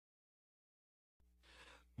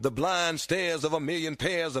The blind stares of a million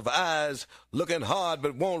pairs of eyes, looking hard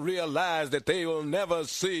but won't realize that they will never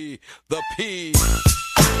see the P.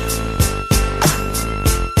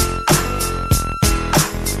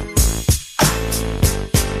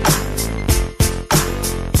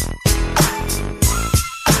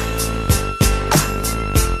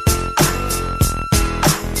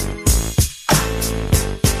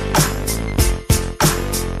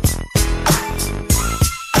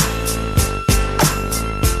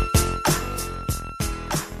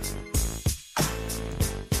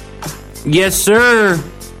 Yes, sir.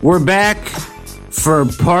 We're back for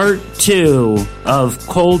part 2 of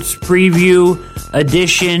Colts Preview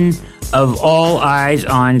edition of All Eyes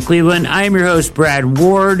on Cleveland. I am your host, Brad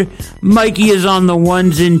Ward. Mikey is on the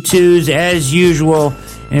ones and twos as usual,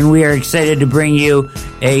 and we are excited to bring you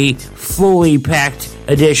a fully packed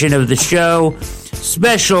edition of the show.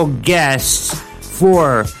 Special guests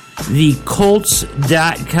for the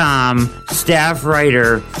Colts.com staff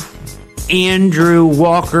writer Andrew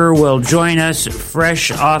Walker will join us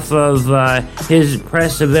fresh off of his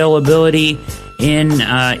press availability in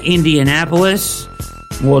Indianapolis.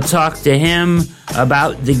 We'll talk to him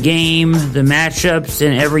about the game, the matchups,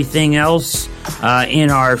 and everything else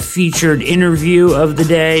in our featured interview of the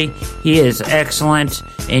day. He is excellent,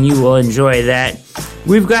 and you will enjoy that.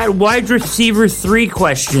 We've got wide receiver 3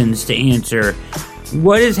 questions to answer.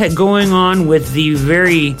 What is going on with the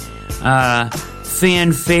very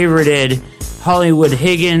fan-favorited Hollywood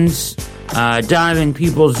Higgins, Donovan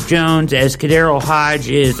Peoples-Jones, as Kadarius Hodge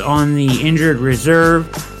is on the injured reserve?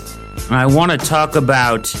 I want to talk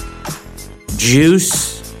about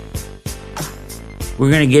Juice.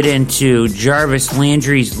 We're going to get into Jarvis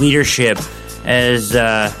Landry's leadership as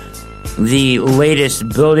the latest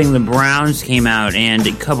Building the Browns came out, and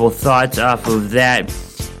a couple thoughts off of that.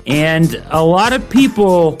 And a lot of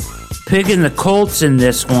people picking the Colts in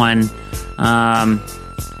this one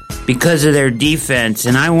because of their defense,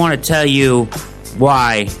 and I want to tell you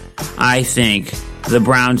why I think the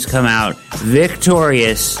Browns come out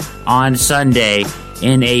victorious on Sunday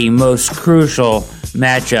in a most crucial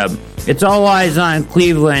matchup. It's All Eyes on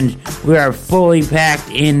Cleveland. We are fully packed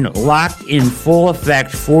in, locked in full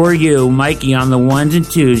effect for you. Mikey, on the ones and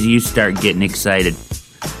twos, you start getting excited.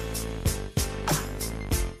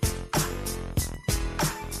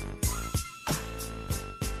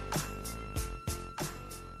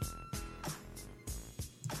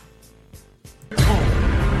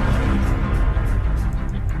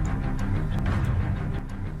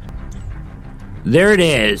 There it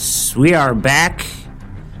is. We are back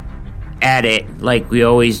at it like we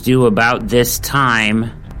always do about this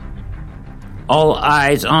time. All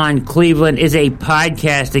Eyes on Cleveland is a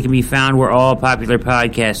podcast that can be found where all popular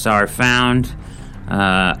podcasts are found.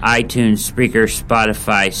 iTunes, Spreaker,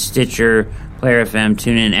 Spotify, Stitcher, Player FM,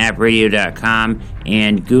 TuneIn, AppRadio.com,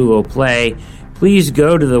 and Google Play. Please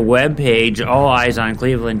go to the webpage,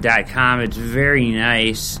 alliesOnCleveland.com. It's very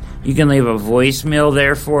nice. You can leave a voicemail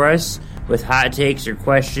there for us with hot takes or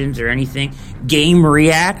questions or anything. Game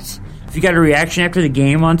React. If you got a reaction after the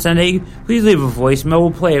game on Sunday, please leave a voicemail.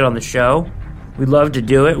 We'll play it on the show. We'd love to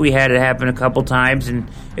do it. We had it happen a couple times, and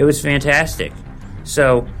it was fantastic.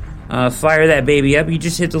 So, fire that baby up. You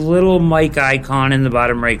just hit the little mic icon in the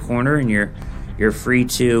bottom right corner, and you're free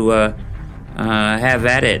to have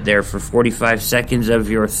at it there for 45 seconds of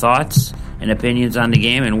your thoughts and opinions on the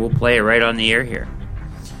game, and we'll play it right on the air here.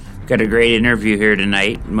 Got a great interview here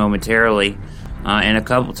tonight, momentarily, and a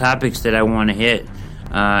couple topics that I want to hit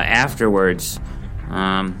afterwards.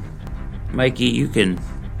 Mikey, you can,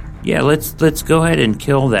 let's go ahead and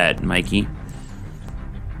kill that, Mikey.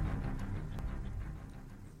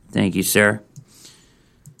 Thank you, sir.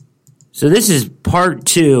 So this is part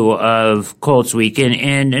 2 of Colts Week,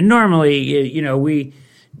 and normally, we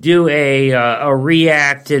do a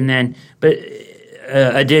react and then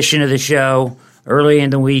edition of the show early in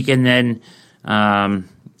the week, and then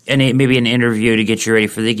maybe an interview to get you ready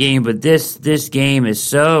for the game. But this game is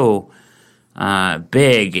so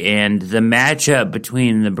big, and the matchup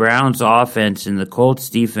between the Browns offense and the Colts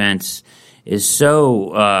defense is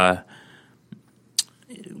so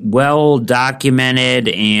well documented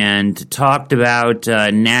and talked about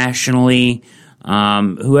nationally.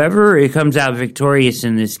 Whoever comes out victorious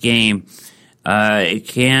in this game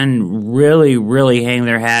can really, really hang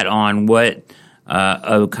their hat on what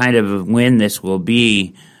a kind of a win this will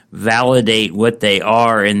be, validate what they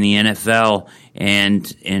are in the NFL,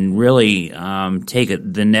 and really take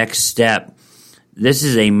the next step. This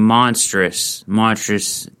is a monstrous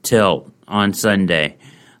tilt on Sunday,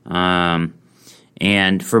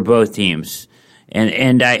 and for both teams.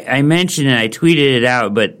 And I mentioned and I tweeted it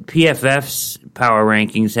out, but PFF's power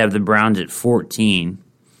rankings have the Browns at 14.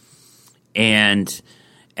 And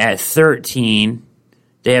at 13,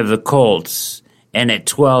 they have the Colts. And at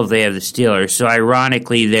 12, they have the Steelers. So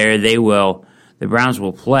ironically the Browns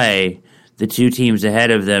will play the two teams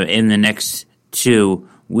ahead of them in the next 2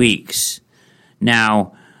 weeks.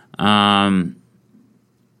 Now,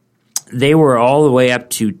 they were all the way up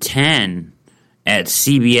to 10 at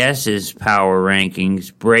CBS's power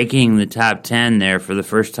rankings, breaking the top 10 there for the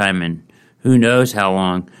first time in who knows how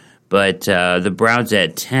long. But the Browns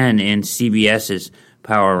at 10 in CBS's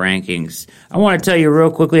power rankings. I want to tell you real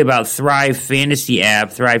quickly about Thrive Fantasy app.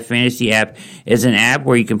 Thrive Fantasy app is an app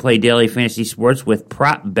where you can play daily fantasy sports with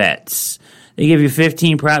prop bets. They give you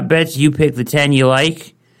 15 prop bets. You pick the 10 you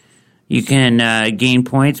like. You can gain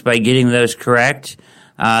points by getting those correct.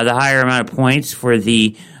 The higher amount of points for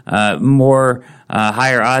the more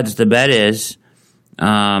higher odds the bet is.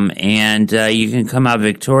 And you can come out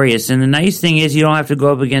victorious. And the nice thing is you don't have to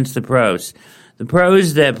go up against the pros. The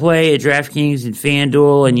pros that play at DraftKings and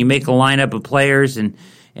FanDuel, and you make a lineup of players, and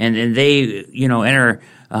they, enter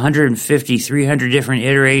 150, 300 different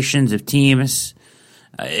iterations of teams.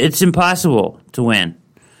 It's impossible to win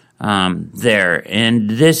there. And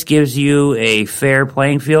this gives you a fair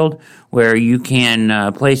playing field where you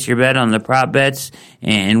can place your bet on the prop bets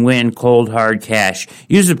and win cold, hard cash.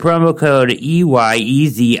 Use the promo code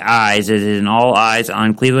EYEZEYES, as in all eyes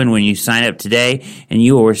on Cleveland, when you sign up today, and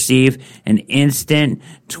you will receive an instant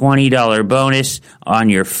 $20 bonus on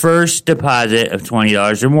your first deposit of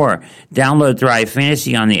 $20 or more. Download Thrive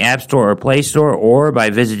Fantasy on the App Store or Play Store, or by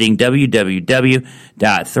visiting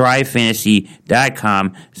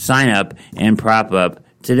www.thrivefantasy.com. Sign up and prop up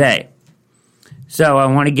today. So I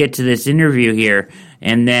want to get to this interview here,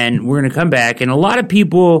 and then we're going to come back. And a lot of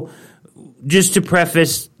people, just to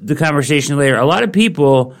preface the conversation later, a lot of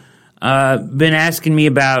people been asking me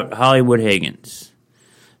about Hollywood Higgins.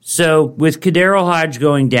 So with KhaDarel Hodge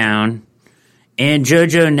going down and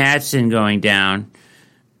JoJo Natson going down,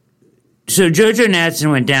 so JoJo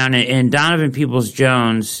Natson went down, and Donovan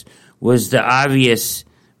Peoples-Jones was the obvious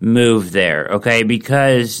move there, okay,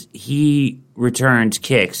 because he returns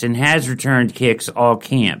kicks and has returned kicks all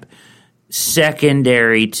camp,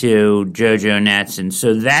 secondary to JoJo Natson.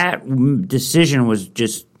 So that decision was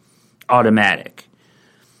just automatic.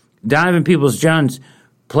 Donovan Peoples-Jones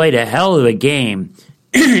played a hell of a game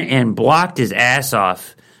and blocked his ass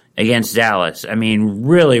off against Dallas. I mean,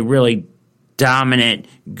 really, really dominant,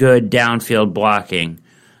 good downfield blocking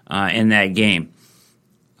in that game.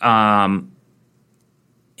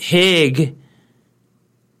 Hig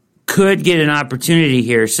could get an opportunity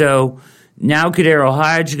here. So now KhaDarel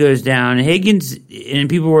Hodge goes down. Higgins, and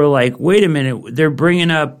people were like, wait a minute, they're bringing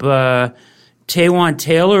up Taywan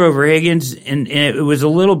Taylor over Higgins. And it was a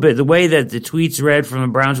little bit, the way that the tweets read from the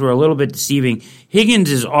Browns were a little bit deceiving. Higgins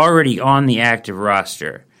is already on the active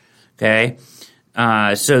roster. Okay?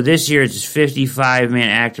 So this year it's a 55-man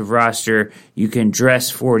active roster. You can dress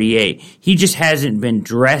 48. He just hasn't been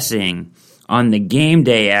dressing on the game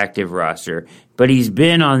day active roster, but he's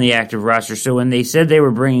been on the active roster. So when they said they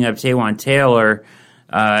were bringing up Taywan Taylor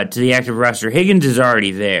to the active roster, Higgins is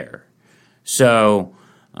already there. So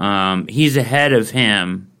he's ahead of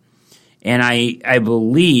him, and I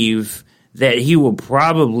believe that he will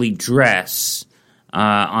probably dress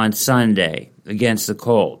on Sunday against the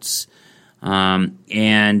Colts.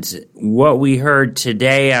 And what we heard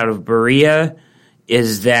today out of Berea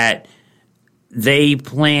is that they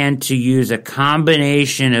plan to use a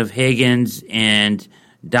combination of Higgins and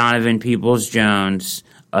Donovan Peoples-Jones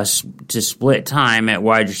to split time at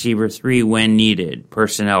wide receiver 3 when needed,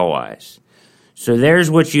 personnel-wise. So there's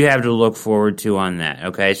what you have to look forward to on that,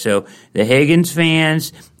 okay? So the Higgins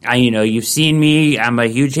fans, you've seen me. I'm a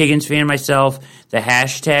huge Higgins fan myself. The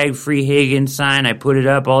hashtag Free Higgins sign, I put it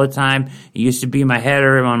up all the time. It used to be my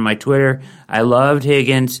header on my Twitter. I loved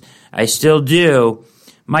Higgins. I still do.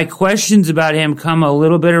 My questions about him come a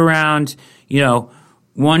little bit around,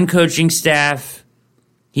 one coaching staff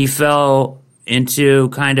he fell into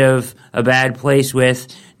kind of a bad place with.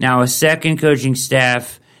 Now a second coaching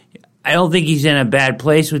staff, I don't think he's in a bad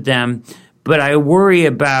place with them, but I worry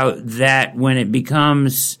about that when it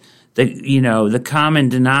becomes the common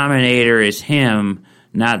denominator is him,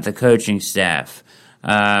 not the coaching staff.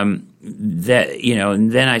 And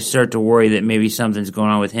then I start to worry that maybe something's going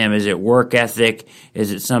on with him. Is it work ethic?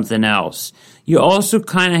 Is it something else? You also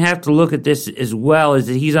kind of have to look at this as well, is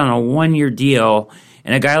that he's on a 1-year deal,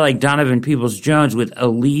 and a guy like Donovan Peoples-Jones with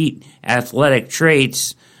elite athletic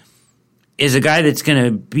traits is a guy that's going to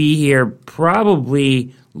be here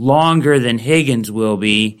probably longer than Higgins will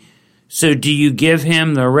be. So do you give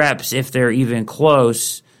him the reps if they're even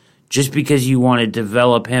close just because you want to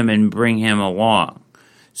develop him and bring him along?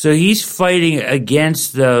 So he's fighting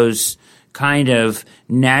against those kind of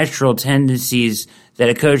natural tendencies that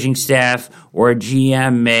a coaching staff or a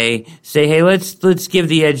GM may say, hey, let's give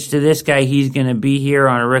the edge to this guy. He's going to be here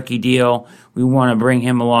on a rookie deal. We want to bring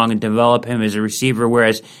him along and develop him as a receiver,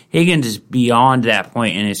 whereas Higgins is beyond that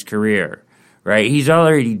point in his career, right? He's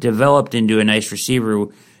already developed into a nice receiver.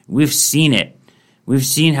 We've seen it. We've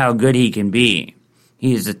seen how good he can be.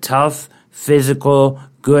 He is a tough, physical,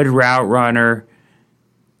 good route runner.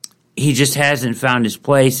 He just hasn't found his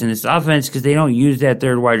place in this offense because they don't use that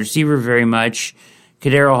third wide receiver very much.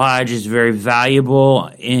 KhaDarel Hodge is very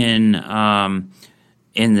valuable in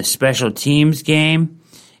the special teams game,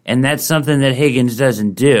 and that's something that Higgins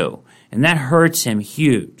doesn't do, and that hurts him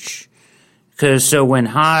huge. Because so when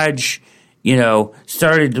Hodge,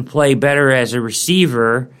 started to play better as a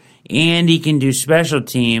receiver, and he can do special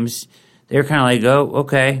teams, they're kind of like, oh,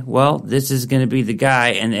 okay, well, this is going to be the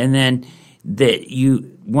guy, and then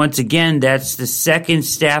once again, that's the second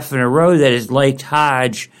staff in a row that has liked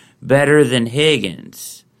Hodge better than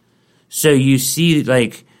Higgins. So you see,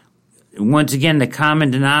 once again, the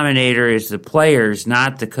common denominator is the players,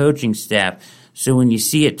 not the coaching staff. So when you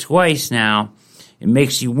see it twice now, it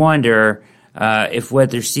makes you wonder if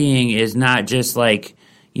what they're seeing is not just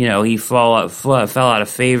he fell out of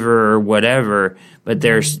favor or whatever, but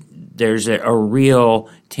there's a real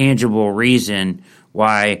tangible reason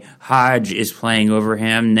why Hodge is playing over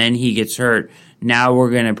him. Then he gets hurt. Now we're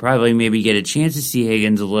going to probably maybe get a chance to see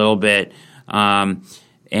Higgins a little bit. And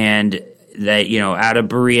that, out of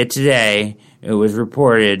Berea today, it was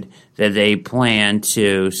reported that they plan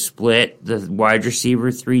to split the wide receiver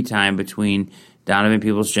 3 time between Donovan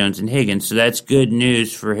Peoples-Jones and Higgins. So that's good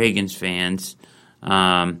news for Higgins fans.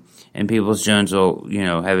 And Peoples-Jones will,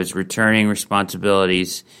 have his returning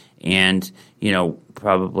responsibilities and,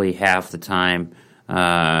 probably half the time,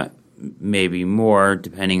 maybe more,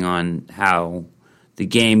 depending on how the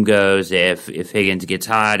game goes. If Higgins gets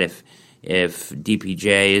hot, if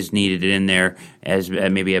DPJ is needed in there as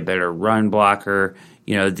maybe a better run blocker,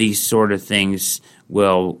 these sort of things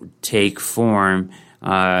will take form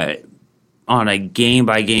on a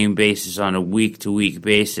game-by-game basis, on a week-to-week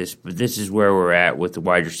basis. But this is where we're at with the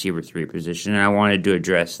wide receiver 3 position, and I wanted to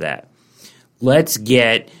address that. Let's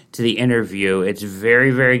get to the interview. It's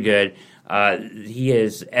very, very good. He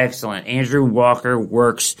is excellent. Andrew Walker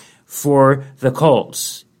works for the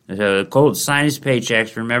Colts. So the Colts sign his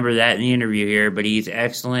paychecks. Remember that in the interview here, but he's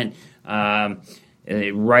excellent.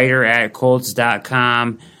 Writer at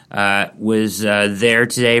Colts.com was there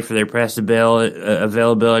today for their press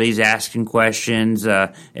availabilities, asking questions.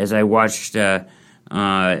 As I watched,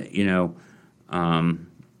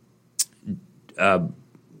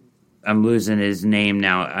 I'm losing his name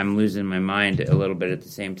now. I'm losing my mind a little bit at the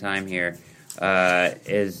same time here.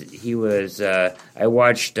 As he was, I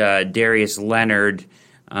watched Darius Leonard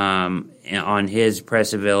on his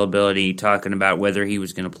press availability talking about whether he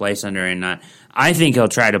was going to play Sunday or not. I think he'll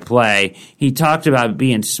try to play. He talked about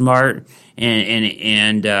being smart,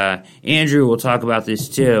 and Andrew will talk about this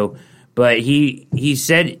too. But he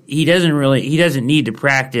said he doesn't need to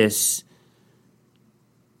practice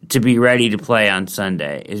to be ready to play on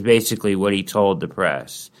Sunday, is basically what he told the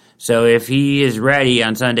press. So if he is ready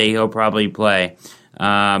on Sunday, he'll probably play.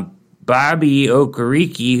 Bobby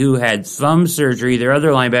Okereke, who had thumb surgery, their other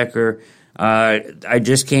linebacker, I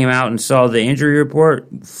just came out and saw the injury report.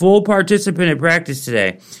 Full participant at practice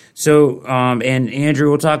today. So, and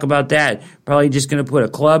Andrew will talk about that. Probably just going to put a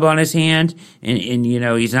club on his hand, and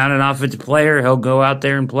he's not an offensive player. He'll go out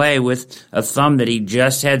there and play with a thumb that he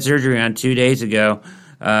just had surgery on 2 days ago.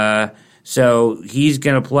 So he's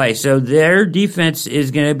going to play. So their defense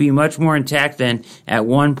is going to be much more intact than at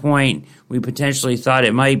one point we potentially thought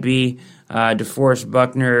it might be. DeForest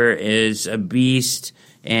Buckner is a beast,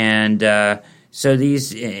 and so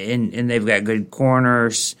these and they've got good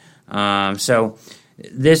corners. So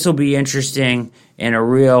this will be interesting and a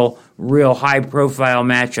real high profile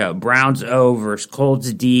matchup. Browns O versus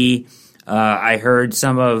Colts D. I heard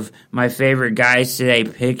some of my favorite guys today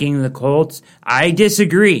picking the Colts. I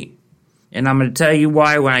disagree. And I'm going to tell you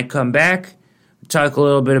why when I come back. We'll talk a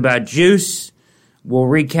little bit about Juice. We'll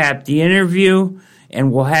recap the interview.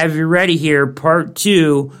 And we'll have you ready here, part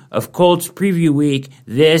 2 of Colts Preview Week.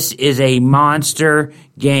 This is a monster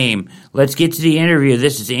game. Let's get to the interview.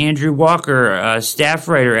 This is Andrew Walker, staff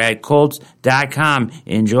writer at Colts.com.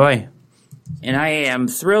 Enjoy. And I am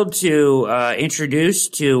thrilled to introduce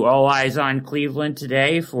to All Eyes on Cleveland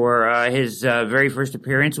today for his very first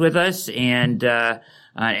appearance with us. And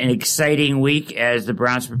an exciting week as the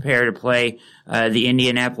Browns prepare to play the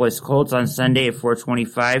Indianapolis Colts on Sunday at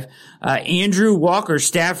 4:25. Andrew Walker,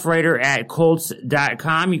 staff writer at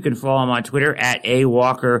Colts.com. You can follow him on Twitter at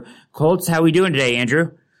 @AWalkerColts. How we doing today,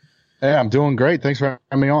 Andrew? Hey, I'm doing great. Thanks for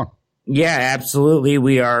having me on. Yeah, absolutely.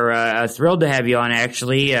 We are thrilled to have you on,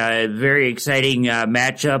 actually. Very exciting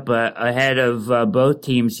matchup ahead of both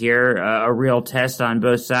teams here. A real test on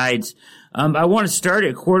both sides. I want to start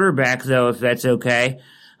at quarterback, though, if that's okay.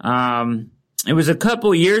 It was a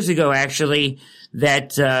couple years ago, actually,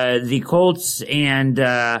 that the Colts and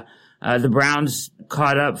the Browns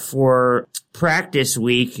caught up for practice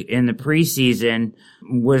week in the preseason.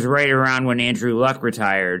 Was right around when Andrew Luck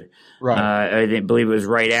retired. Right. I believe it was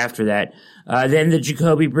right after that. Then the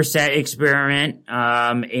Jacoby Brissett experiment,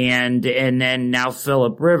 and then now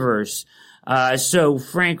Phillip Rivers. So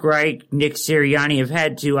Frank Reich, Nick Sirianni have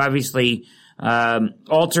had to obviously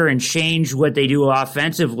alter and change what they do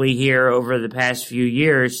offensively here over the past few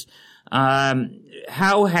years.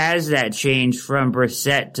 How has that changed from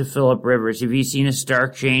Brissett to Phillip Rivers? Have you seen a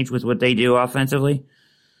stark change with what they do offensively?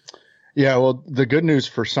 Yeah, well, the good news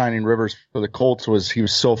for signing Rivers for the Colts was he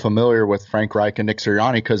was so familiar with Frank Reich and Nick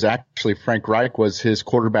Sirianni, because actually Frank Reich was his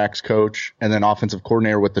quarterbacks coach and then offensive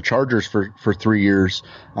coordinator with the Chargers for 3 years.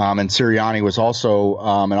 And Sirianni was also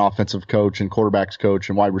an offensive coach and quarterbacks coach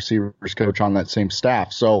and wide receivers coach on that same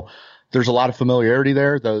staff. So there's a lot of familiarity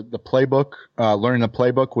there. The playbook, learning the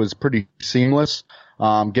playbook was pretty seamless.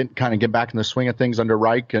 Get back in the swing of things under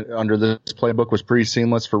Reich, under this playbook was pretty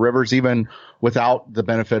seamless for Rivers, even without the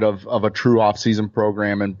benefit of a true offseason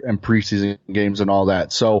program and preseason games and all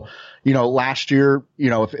that. So, last year,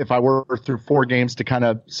 if I were through 4 games to kind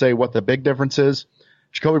of say what the big difference is,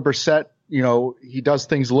 Jacoby Brissett, he does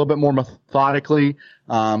things a little bit more methodically.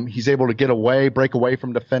 He's able to break away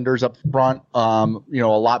from defenders up front, a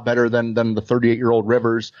lot better than the 38-year-old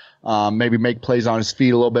Rivers, maybe make plays on his feet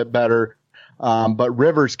a little bit better. But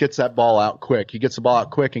Rivers gets that ball out quick. He gets the ball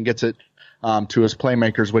out quick and gets it to his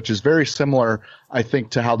playmakers, which is very similar, I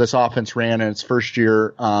think, to how this offense ran in its first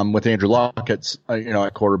year with Andrew Luck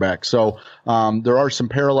at quarterback. So there are some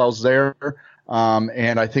parallels there.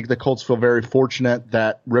 And I think the Colts feel very fortunate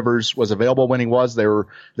that Rivers was available when he was. They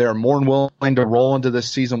are more than willing to roll into this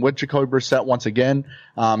season with Jacoby Brissett once again,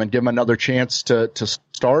 and give him another chance to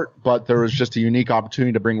start. But there was just a unique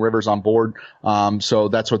opportunity to bring Rivers on board. So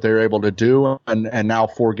that's what they were able to do. And now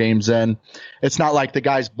 4 games in, it's not like the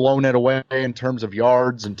guy's blown it away in terms of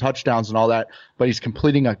yards and touchdowns and all that, but he's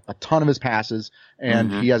completing a ton of his passes,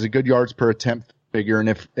 and he has a good yards per attempt figure. And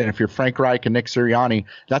if you're Frank Reich and Nick Sirianni,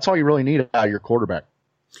 that's all you really need out of your quarterback.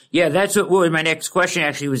 Yeah, that's what my next question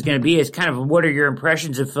actually was going to be, is kind of what are your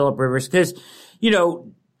impressions of Phillip Rivers? Because,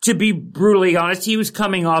 to be brutally honest, he was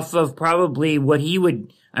coming off of probably what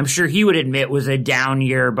I'm sure he would admit was a down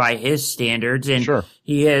year by his standards. And sure,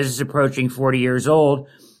 he is approaching 40 years old,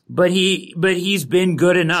 but he's been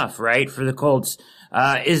good enough, right, for the Colts.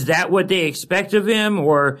 Is that what they expect of him,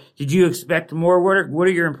 or did you expect more? What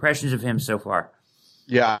are your impressions of him so far?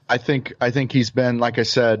 Yeah, I think he's been, like I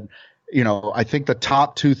said, I think the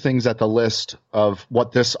top 2 things at the list of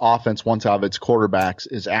what this offense wants out of its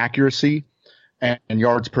quarterbacks is accuracy and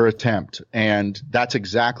yards per attempt. And that's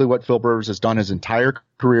exactly what Phillip Rivers has done his entire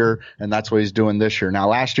career, and that's what he's doing this year. Now,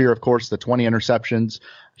 last year, of course, the 20 interceptions,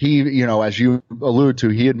 he, as you allude to,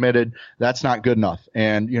 he admitted that's not good enough.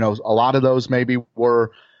 And, a lot of those maybe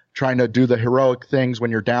were trying to do the heroic things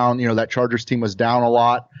when you're down. That Chargers team was down a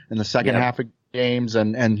lot in the second half of games,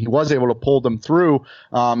 and he was able to pull them through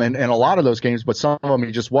in a lot of those games, but some of them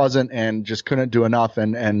he just wasn't and just couldn't do enough,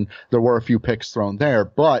 and there were a few picks thrown there.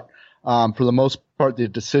 But for the most part, the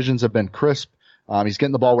decisions have been crisp. He's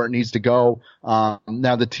getting the ball where it needs to go.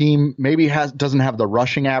 Now the team maybe doesn't have the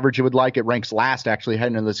rushing average it would like. It ranks last actually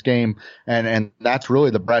heading into this game, and that's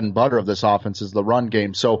really the bread and butter of this offense is the run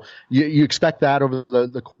game. So you expect that over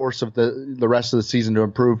the course of the rest of the season to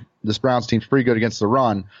improve. This Browns team's pretty good against the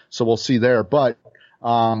run, so we'll see there. But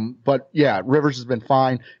yeah, Rivers has been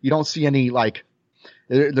fine. You don't see any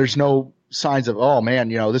there's no signs of, oh man,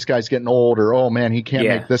 this guy's getting old, or oh man, he can't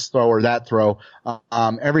make this throw or that throw.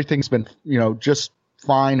 Everything's been, just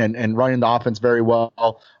fine and running the offense very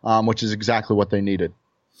well, which is exactly what they needed.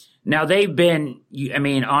 Now they've been,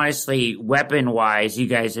 honestly, weapon-wise, you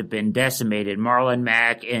guys have been decimated. Marlon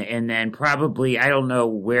Mack, and then probably, I don't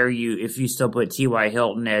know if you still put T.Y.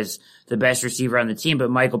 Hilton as the best receiver on the team,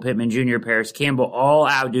 but Michael Pittman Jr., Paris Campbell, all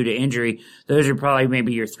out due to injury. Those are probably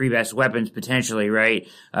maybe your 3 best weapons potentially, right,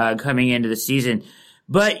 coming into the season.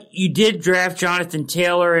 But you did draft Jonathan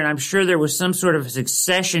Taylor, and I'm sure there was some sort of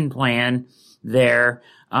succession plan there.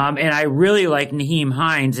 And I really like Nyheim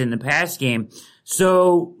Hines in the pass game.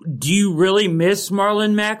 So do you really miss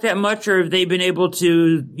Marlon Mack that much, or have they been able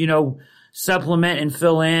to, supplement and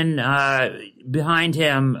fill in behind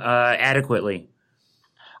him adequately?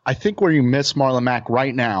 I think where you miss Marlon Mack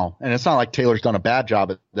right now, and it's not like Taylor's done a bad job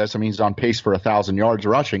at this. I mean, he's on pace for 1,000 yards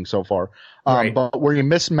rushing so far. Right. But where you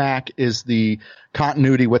miss Mack is the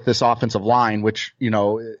continuity with this offensive line, which,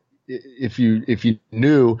 if you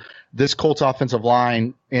knew this Colts offensive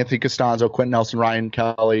line, Anthony Costanzo, Quentin Nelson, Ryan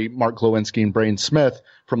Kelly, Mark Glowinski, and Braden Smith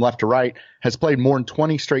from left to right has played more than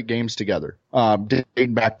 20 straight games together,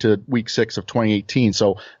 dating back to week 6 of 2018.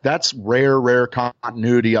 So that's rare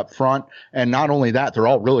continuity up front. And not only that, they're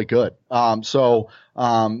all really good. So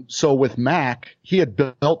with Mack, he had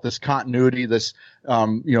built this continuity, this,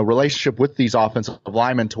 relationship with these offensive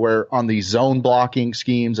linemen to where on these zone blocking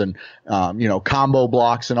schemes and, combo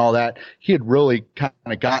blocks and all that, he had really kind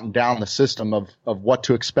of gotten down the system of what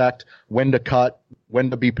to expect, when to cut, when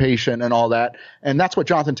to be patient and all that. And that's what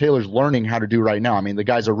Jonathan Taylor's learning how to do right now. I mean, the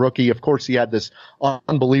guy's a rookie. Of course, he had this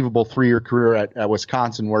unbelievable 3-year career at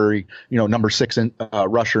Wisconsin where he, number 6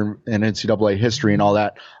 rusher in NCAA history and all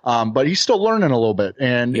that. But he's still learning a little bit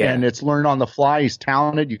and it's learned on the fly. He's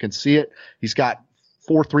talented. You can see it. He's got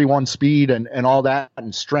 4.31 speed and all that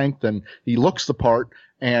and strength, and he looks the part.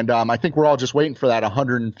 And I think we're all just waiting for that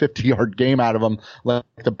 150-yard game out of him, like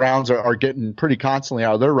the Browns are getting pretty constantly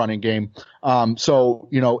out of their running game. So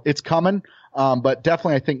it's coming. But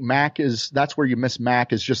definitely I think that's where you miss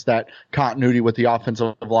Mack, is just that continuity with the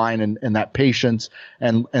offensive line and that patience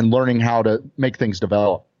and learning how to make things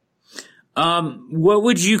develop. What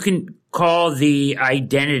would you call the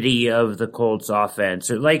identity of the Colts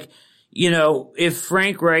offense? Or if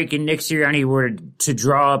Frank Reich and Nick Sirianni were to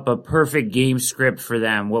draw up a perfect game script for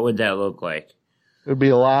them, what would that look like? It would be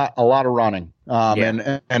a lot of running.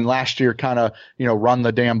 And last year kind of, run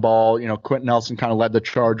the damn ball, Quentin Nelson kind of led the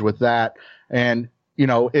charge with that. And,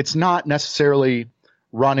 it's not necessarily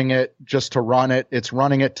running it just to run it. It's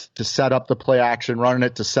running it to set up the play action, running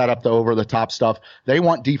it to set up the over the top stuff. They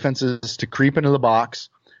want defenses to creep into the box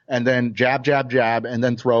and then jab, and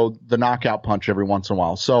then throw the knockout punch every once in a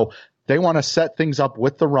while. So they want to set things up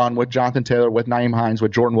with the run, with Jonathan Taylor, with Nyheim Hines,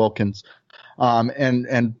 with Jordan Wilkins.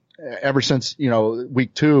 And ever since,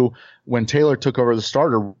 week 2, when Taylor took over the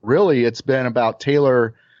starter, really it's been about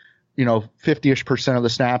Taylor, 50-ish% of the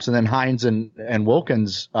snaps, and then Hines and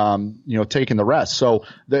Wilkins, taking the rest. So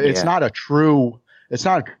it's not a true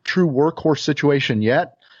workhorse situation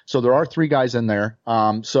yet. So there are 3 guys in there.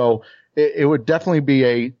 So it would definitely be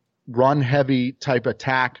a run heavy type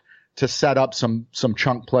attack to set up some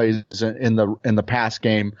chunk plays in the pass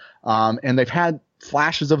game. And they've had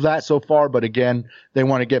flashes of that so far, but again, they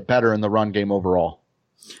want to get better in the run game overall.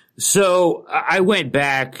 So I went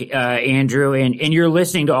back, Andrew, and you're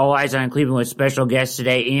listening to All Eyes on Cleveland with special guest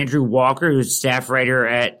today, Andrew Walker, who's staff writer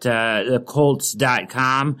at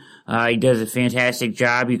thecolts.com. He does a fantastic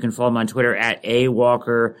job. You can follow him on Twitter at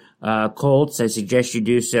 @AWalkerColts. I suggest you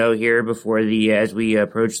do so here before as we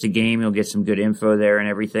approach the game. You'll get some good info there and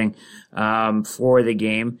everything for the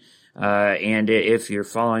game. And if you're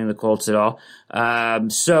following the Colts at all.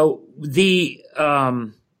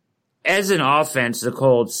 As an offense, the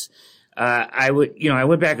Colts, I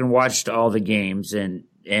went back and watched all the games and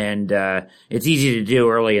it's easy to do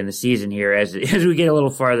early in the season here. As we get a little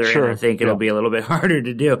farther in, I think it'll be a little bit harder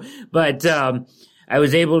to do. But, I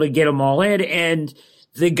was able to get them all in, and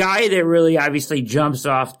the guy that really obviously jumps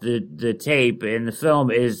off the tape in the film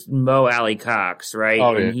is Mo Alley-Cox, right?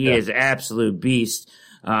 Oh, yeah, and he is absolute beast.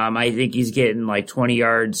 I think he's getting like 20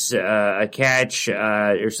 yards, a catch,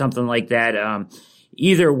 or something like that.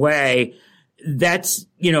 Either way, that's,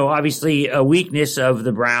 obviously a weakness of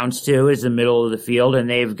the Browns too, is the middle of the field, and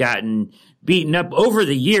they've gotten beaten up over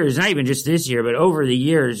the years, not even just this year, but over the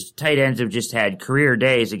years, tight ends have just had career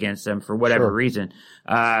days against them for whatever reason.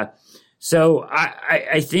 So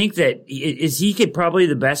I think that he could probably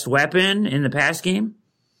the best weapon in the pass game?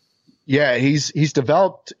 Yeah, he's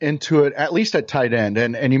developed into it, at least at tight end.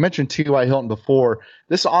 And you mentioned T.Y. Hilton before.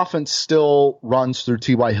 This offense still runs through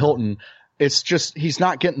T.Y. Hilton. It's just he's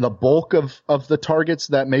not getting the bulk of the targets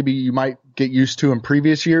that maybe you might get used to in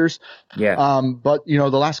previous years. Yeah. But the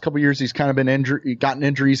last couple of years he's kind of been gotten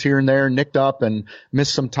injuries here and there, nicked up and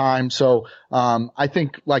missed some time. So I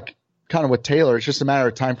think kind of with Taylor, it's just a matter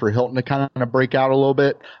of time for Hilton to kind of break out a little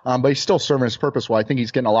bit. But he's still serving his purpose well. I think he's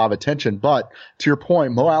getting a lot of attention. But to your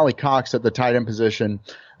point, Mo Alley-Cox at the tight end position,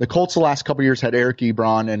 the Colts the last couple of years had Eric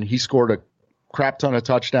Ebron, and he scored a crap ton of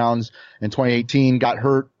touchdowns in 2018, got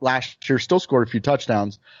hurt last year, still scored a few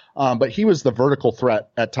touchdowns. But he was the vertical threat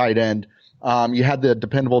at tight end. You had the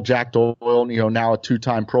dependable Jack Doyle Hill, now a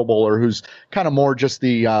 2-time Pro Bowler, who's kind of more just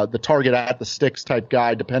the target at the sticks type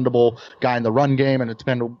guy, dependable guy in the run game, and a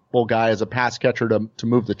dependable guy as a pass catcher to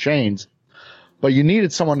move the chains. But you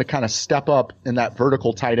needed someone to kind of step up in that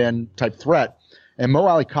vertical tight end type threat. And Mo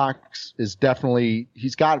Alley-Cox is definitely,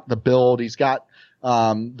 he's got the build, he's got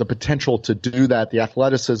the potential to do that, the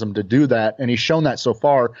athleticism to do that, and he's shown that so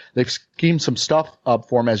far. They've schemed some stuff up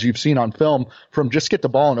for him, as you've seen on film, from just get the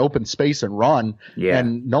ball in open space and run. Yeah.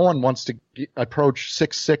 And no one wants to approach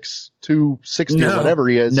 6'6", 260, whatever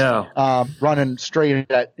he is, running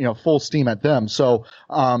straight at full steam at them. So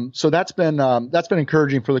that's been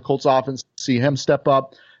encouraging for the Colts offense to see him step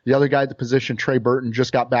up. The other guy at the position, Trey Burton,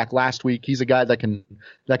 just got back last week. He's a guy that can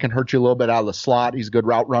hurt you a little bit out of the slot. He's a good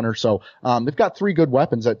route runner. So they've got 3 good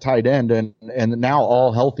weapons at tight end, and now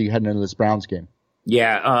all healthy heading into this Browns game.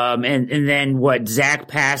 Yeah, and then what? Zach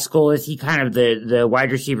Pascal, is he kind of the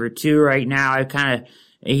wide receiver 2 right now?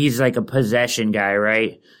 He's like a possession guy,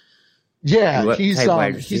 right? Yeah, he's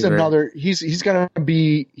another. He's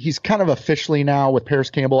kind of officially now, with Paris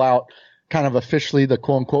Campbell out, kind of officially the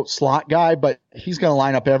quote unquote slot guy, but he's going to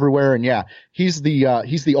line up everywhere. And yeah, he's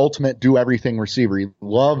the ultimate do everything receiver. He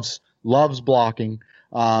loves blocking.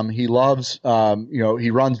 He loves,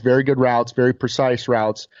 he runs very good routes, very precise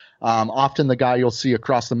routes. Often the guy you'll see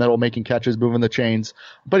across the middle making catches, moving the chains,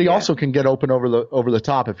 but he also can get open over the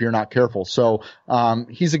top if you're not careful. So,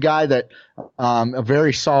 he's a guy that, a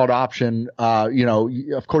very solid option.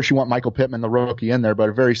 Of course you want Michael Pittman, the rookie, in there, but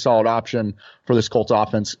a very solid option for this Colts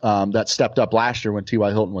offense, that stepped up last year when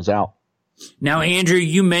T.Y. Hilton was out. Now, Andrew,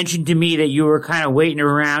 you mentioned to me that you were kind of waiting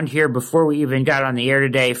around here before we even got on the air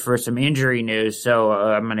today for some injury news. So,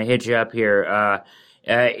 I'm going to hit you up here.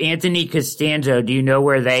 Anthony Costanzo, do you know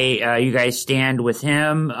where you guys stand with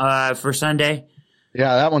him, for Sunday?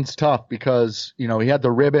 Yeah, that one's tough because, he had the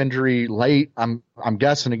rib injury late. I'm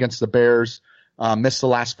guessing against the Bears, missed the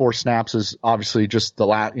last 4 snaps, is obviously just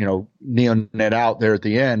the kneeing it out there at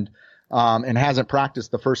the end. And hasn't practiced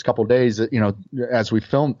the first couple of days, as we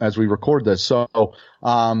record this. So,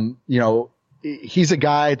 he's a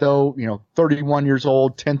guy though, 31 years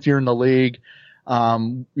old, 10th year in the league.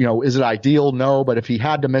 Is it ideal? No, but if he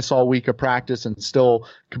had to miss all week of practice and still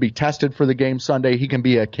could be tested for the game Sunday, he can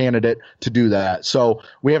be a candidate to do that. So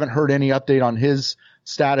we haven't heard any update on his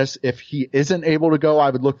status. If he isn't able to go, I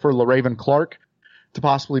would look for LaRaven Clark to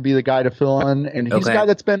possibly be the guy to fill in. And he's a guy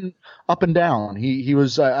that's been up and down. He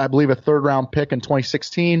was, I believe, a 3rd round pick in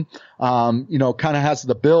 2016. Kind of has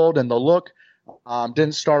the build and the look.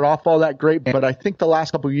 Didn't start off all that great, but I think the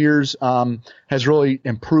last couple of years has really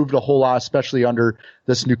improved a whole lot, especially under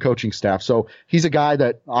this new coaching staff. So he's a guy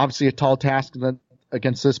that obviously a tall task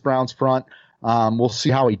against this Browns front. We'll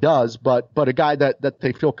see how he does, but a guy that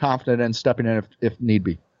they feel confident in stepping in if need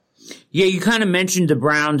be. Yeah, you kind of mentioned the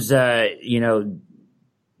Browns,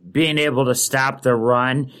 being able to stop the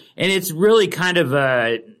run, and it's really kind of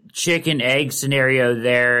a chicken egg scenario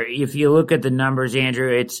there. If you look at the numbers,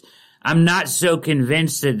 Andrew, I'm not so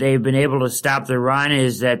convinced that they've been able to stop the run,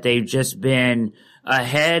 is that they've just been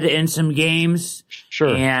ahead in some games.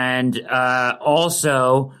 Sure. And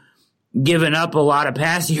also given up a lot of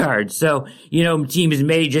pass yards. So, teams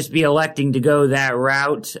may just be electing to go that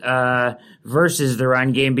route versus the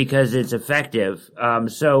run game because it's effective.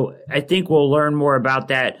 So I think we'll learn more about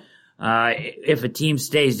that if a team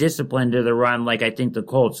stays disciplined to the run, like I think the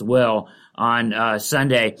Colts will on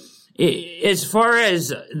Sunday. As far as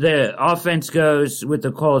the offense goes with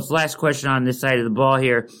the Colts, last question on this side of the ball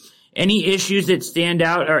here. Any issues that stand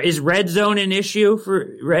out? Or is red zone an issue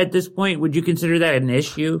at this point? Would you consider that an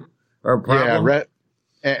issue or a problem? Yeah,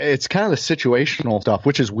 it's kind of the situational stuff,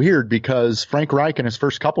 which is weird because Frank Reich in his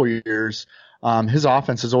first couple of years, his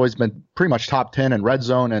offense has always been pretty much top 10 in red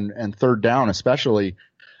zone and 3rd down especially.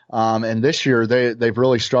 And this year they've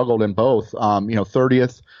really struggled in both,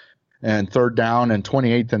 30th and 3rd down and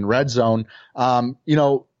 28th in red zone.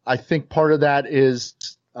 I think part of that is,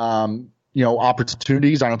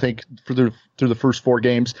 opportunities. I don't think through the first 4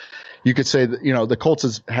 games, you could say that, the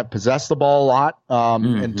Colts have possessed the ball a lot,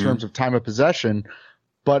 in terms of time of possession,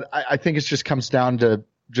 but I think it just comes down to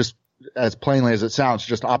just as plainly as it sounds,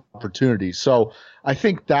 just opportunities. So I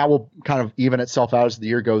think that will kind of even itself out as the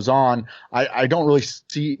year goes on. I don't really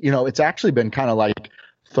see, it's actually been kind of like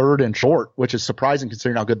 3rd and short, which is surprising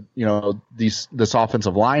considering how good, this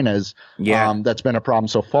offensive line is. Yeah. That's been a problem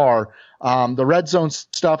so far. The red zone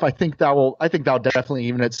stuff, I think that'll definitely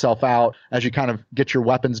even itself out as you kind of get your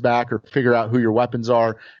weapons back or figure out who your weapons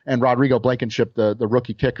are. And Rodrigo Blankenship, the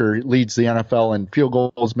rookie kicker, leads the NFL in field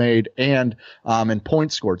goals made and in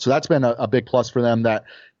points scored. So that's been a big plus for them that,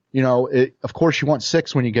 of course you want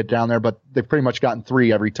 6 when you get down there, but they've pretty much gotten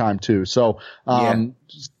 3 every time too. So,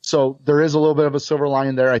 so there is a little bit of a silver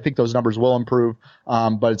lining there. I think those numbers will improve,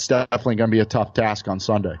 but it's definitely going to be a tough task on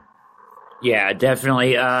Sunday. Yeah,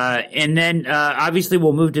 definitely. And then, obviously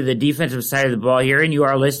we'll move to the defensive side of the ball here, and you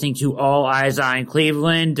are listening to All Eyes on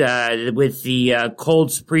Cleveland, with the,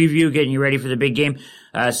 Colts preview, getting you ready for the big game.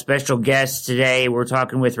 Special guest today we're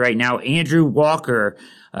talking with right now, Andrew Walker,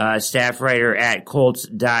 staff writer at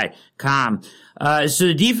Colts.com. So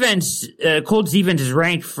the defense, Colts defense is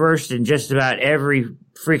ranked first in just about every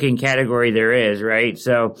freaking category there is, right?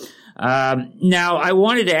 So, now I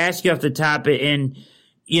wanted to ask you off the top, and,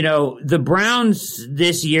 the Browns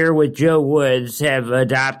this year with Joe Woods have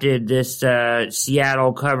adopted this,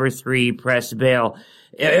 Seattle cover 3 press bail.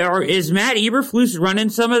 Is Matt Eberflus running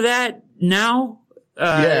some of that now?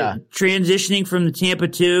 Transitioning from the Tampa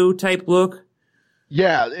 2 type look?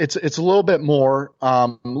 Yeah, it's a little bit more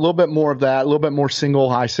of that, a little bit more single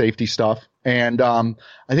high safety stuff. And, I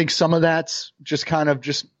think some of that's just kind of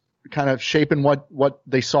shaping what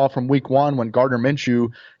they saw from week 1 when Gardner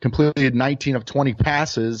Minshew completed 19 of 20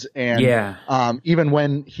 passes. And, even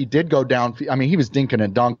when he did go down, he was dinking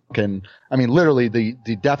and dunking. Literally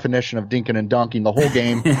the definition of dinking and dunking the whole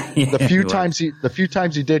game. The few times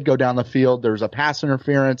he did go down the field, there was a pass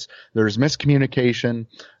interference, there's miscommunication.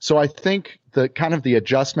 So I think the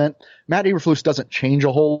adjustment, Matt Eberflus doesn't change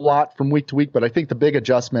a whole lot from week to week, but I think the big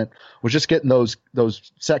adjustment was just getting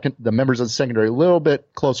the members of the secondary a little bit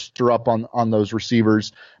closer up on those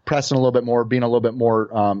receivers, pressing a little bit more, being a little bit more,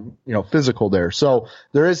 physical there. So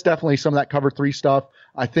there is definitely some of that cover 3 stuff.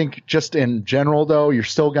 I think just in general though, you're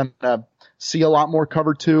still going to see a lot more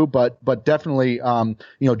cover 2, but definitely,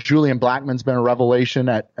 Julian Blackmon's been a revelation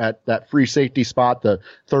at that free safety spot, the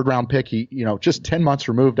 3rd round pick. He, just 10 months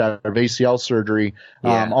removed out of ACL surgery,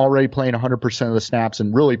 already playing 100% of the snaps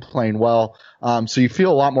and really playing well. So you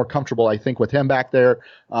feel a lot more comfortable, I think, with him back there.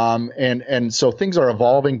 And so things are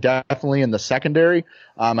evolving definitely in the secondary.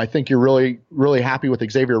 I think you're really, really happy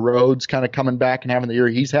with Xavier Rhodes kind of coming back and having the year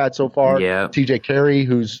he's had so far. Yeah. TJ Carey,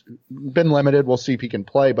 who's been limited. We'll see if he can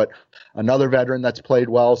play, but another veteran that's played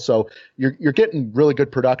well. So you're getting really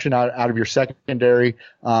good production out of your secondary.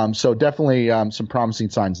 So definitely, some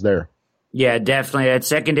promising signs there. Yeah, definitely. That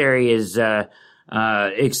secondary is,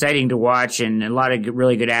 exciting to watch, and a lot of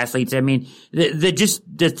really good athletes.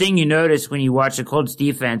 The thing you notice when you watch the Colts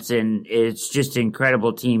defense, and it's just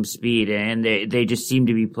incredible team speed, and they just seem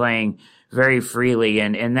to be playing very freely,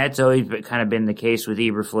 and that's always kind of been the case with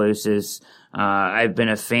Eberflus. I've been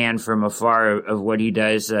a fan from afar of what he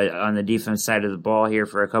does on the defense side of the ball here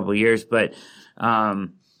for a couple of years, but so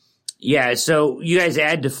you guys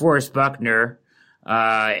add DeForest Buckner.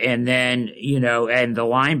 And then, and the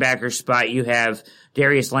linebacker spot, you have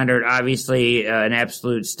Darius Leonard, obviously, an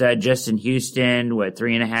absolute stud. Justin Houston,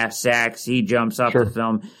 3.5 sacks. He jumps off the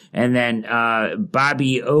film. And then,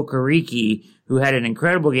 Bobby Okereke, who had an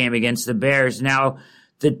incredible game against the Bears. Now,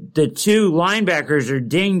 the 2 linebackers are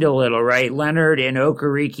dinged a little, right? Leonard and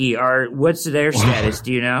Okereke what's their status?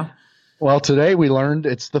 Do you know? Well, today we learned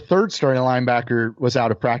it's the 3rd starting linebacker was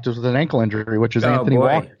out of practice with an ankle injury, which is Anthony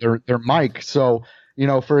Walker, their Mike. So,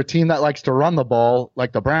 for a team that likes to run the ball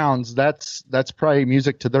like the Browns, that's probably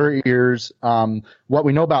music to their ears. What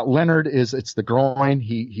we know about Leonard is it's the groin.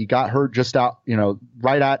 He got hurt just out,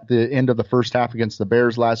 right at the end of the first half against the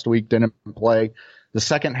Bears last week, didn't play the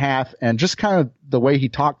second half. And just kind of the way he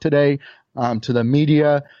talked today, to the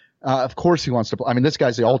media, of course he wants to play. This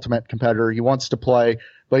guy's the ultimate competitor. He wants to play.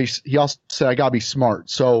 But he also said, I got to be smart.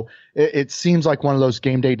 So it seems like one of those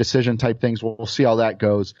game day decision type things. We'll see how that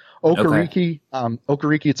goes.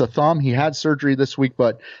 Okereke, it's a thumb. He had surgery this week,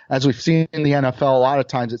 but as we've seen in the NFL, a lot of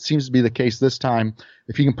times it seems to be the case this time.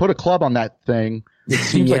 If you can put a club on that thing, it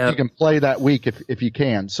seems like you can play that week if you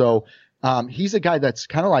can. So he's a guy that's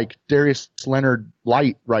kind of like Darius Leonard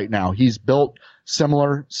light right now. He's built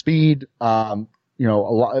similar speed,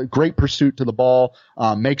 great pursuit to the ball,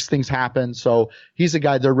 makes things happen. So he's a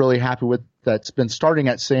guy they're really happy with that's been starting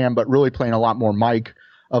at Sam, but really playing a lot more Mike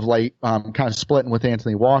of late, kind of splitting with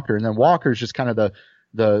Anthony Walker. And then Walker's just kind of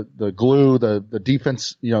the glue, the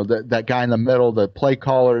defense, that guy in the middle, the play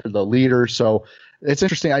caller, the leader. So it's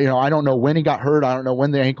interesting. I don't know when he got hurt. I don't know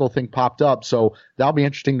when the ankle thing popped up. So that'll be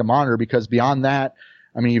interesting to monitor because beyond that,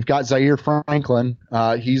 you've got Zaire Franklin.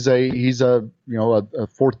 He's a third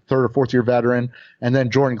or fourth year veteran. And then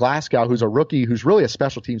Jordan Glasgow, who's a rookie, who's really a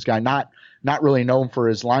special teams guy, not really known for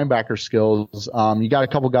his linebacker skills. You got a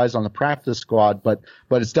couple guys on the practice squad, but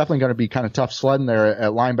it's definitely going to be kind of tough sledding there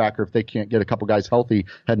at linebacker if they can't get a couple guys healthy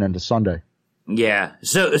heading into Sunday. Yeah.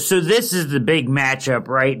 So this is the big matchup,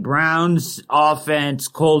 right? Browns offense,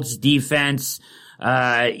 Colts defense,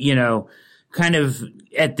 kind of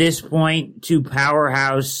at this point, two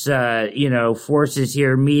powerhouse, forces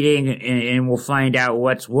here meeting, and we'll find out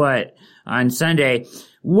what's what on Sunday.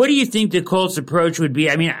 What do you think the Colts' approach would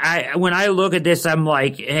be? I mean, when I look at this, I'm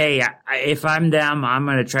like, hey, if I'm them, I'm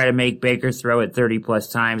going to try to make Baker throw it 30 plus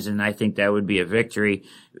times, and I think that would be a victory.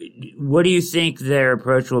 What do you think their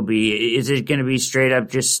approach will be? Is it going to be straight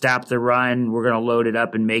up just stop the run? We're going to load it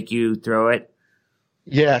up and make you throw it?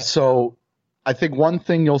 Yeah. So I think one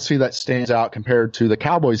thing you'll see that stands out compared to the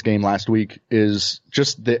Cowboys game last week is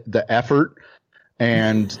just the effort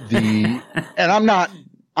and and I'm not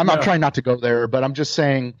trying not to go there, but I'm just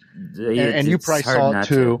saying, and you probably saw it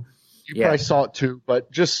too. Probably saw it too, but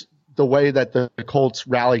just the way that the Colts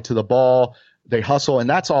rally to the ball, they hustle, and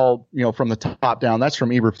that's all, from the top down. That's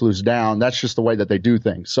from Eberflus down. That's just the way that they do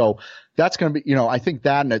things. So that's going to be, I think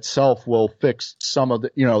that in itself will fix some of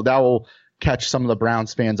the, that will catch some of the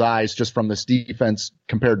Browns fans' eyes just from this defense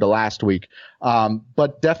compared to last week.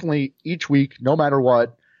 But definitely each week, no matter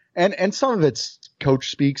what, and some of it's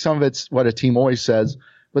coach speak, some of it's what a team always says,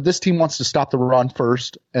 but this team wants to stop the run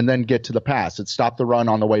first and then get to the pass. It's stop the run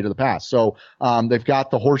on the way to the pass. So they've got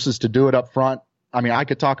the horses to do it up front. I mean, I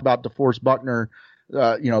could talk about DeForest Buckner,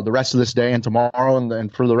 the rest of this day and tomorrow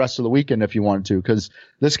and for the rest of the weekend if you wanted to, because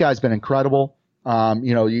this guy's been incredible.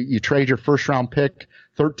 You trade your first round pick,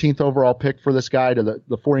 13th overall pick for this guy to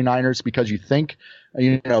the 49ers because you think,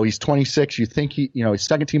 he's 26. You think he's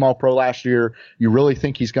second team all pro last year. You really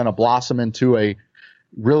think he's going to blossom into a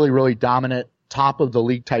really, really dominant top of the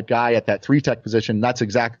league type guy at that 3-tech position. That's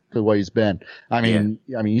exactly what he's been. I mean,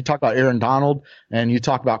 you talk about Aaron Donald and you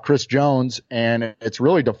talk about Chris Jones, and it's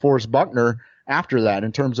really DeForest Buckner after that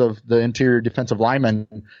in terms of the interior defensive linemen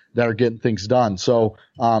that are getting things done. So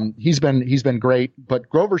he's been great. But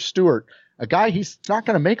Grover Stewart, a guy, he's not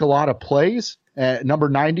going to make a lot of plays. Number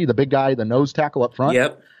 90, the big guy, the nose tackle up front.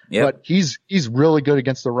 Yep. But he's really good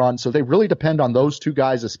against the run. So they really depend on those two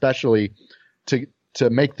guys especially to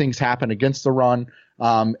make things happen against the run.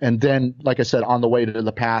 And then, like I said, on the way to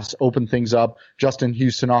the pass, open things up. Justin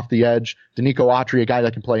Houston off the edge. Danico Autry, a guy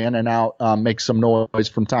that can play in and out, makes some noise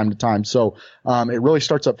from time to time. So it really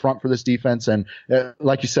starts up front for this defense. And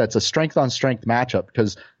like you said, it's a strength-on-strength matchup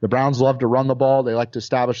because the Browns love to run the ball. They like to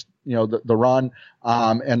establish, the run,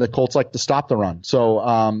 and the Colts like to stop the run. So,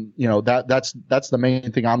 that's the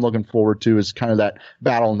main thing I'm looking forward to is kind of that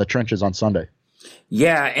battle in the trenches on Sunday.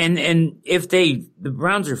 Yeah, and if the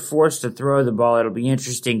Browns are forced to throw the ball, it'll be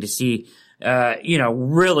interesting to see,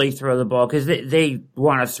 really throw the ball because they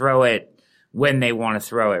want to throw it when they want to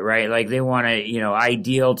throw it, right? Like they want to,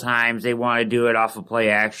 ideal times, they want to do it off of play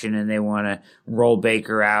action and they want to roll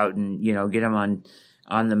Baker out and, get him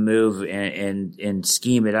on the move and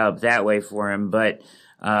scheme it up that way for him. But,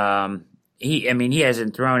 he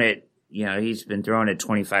hasn't thrown it, he's been throwing it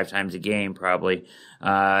 25 times a game probably.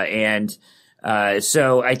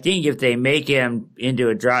 So I think if they make him into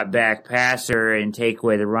a drop back passer and take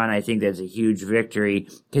away the run, I think that's a huge victory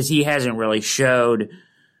because he hasn't really showed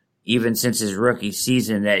even since his rookie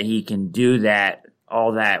season that he can do that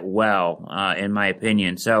all that well, in my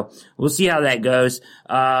opinion. So we'll see how that goes.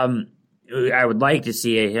 I would like to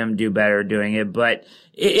see him do better doing it, but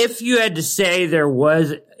if you had to say there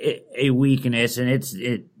was a weakness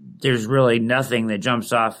and there's really nothing that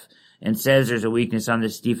jumps off and says there's a weakness on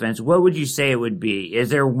this defense, what would you say it would be? Is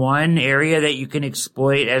there one area that you can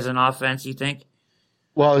exploit as an offense, you think?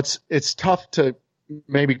 Well, it's tough to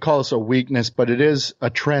maybe call this a weakness, but it is a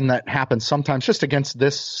trend that happens sometimes just against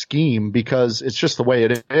this scheme because it's just the way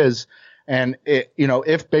it is. And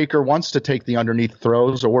if Baker wants to take the underneath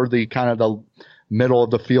throws or the kind of the middle of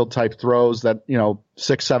the field type throws that,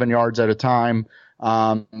 6-7 yards at a time,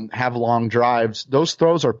 have long drives, those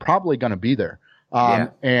throws are probably going to be there.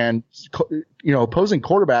 And, opposing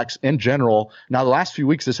quarterbacks in general, now the last few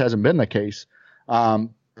weeks, this hasn't been the case.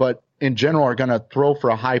 But in general are going to throw for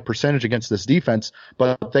a high percentage against this defense,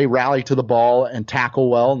 but they rally to the ball and tackle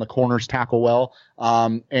well and the corners tackle well.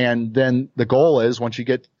 And then the goal is once you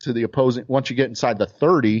get inside the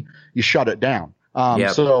 30, you shut it down.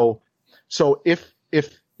 So if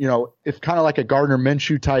kind of like a Gardner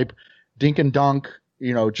Minshew type dink and dunk,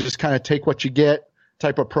 just kind of take what you get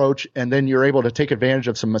type approach, and then you're able to take advantage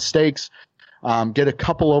of some mistakes, get a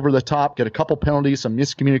couple over the top, get a couple penalties, some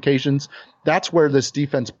miscommunications. That's where this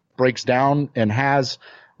defense breaks down and has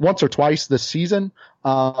once or twice this season.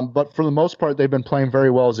 But for the most part, they've been playing very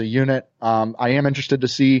well as a unit. I am interested to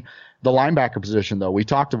see the linebacker position, though. We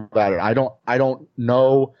talked about it. I don't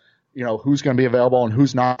know who's going to be available and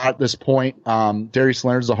who's not at this point. Darius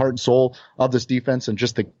Leonard's the heart and soul of this defense and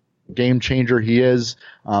just the game changer he is,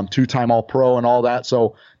 2-time All-Pro and all that.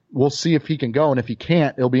 So we'll see if he can go. And if he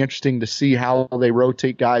can't, it'll be interesting to see how they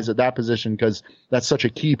rotate guys at that position because that's such a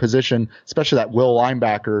key position, especially that will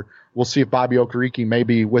linebacker. We'll see if Bobby Okereke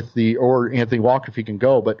maybe or Anthony Walker if he can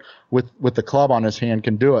go, but with the club on his hand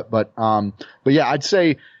can do it. But yeah, I'd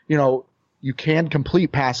say, you can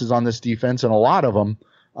complete passes on this defense and a lot of them.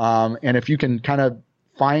 And if you can kind of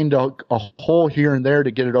find a hole here and there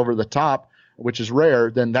to get it over the top, which is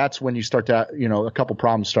rare, then that's when you start to, a couple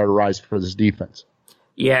problems start to arise for this defense.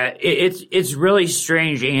 Yeah, it's really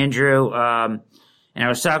strange, Andrew. And I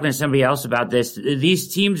was talking to somebody else about this.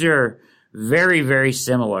 These teams are very, very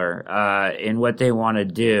similar in what they want to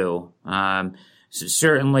do. So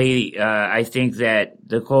certainly, I think that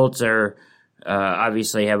the Colts are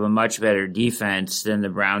obviously have a much better defense than the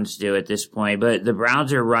Browns do at this point. But the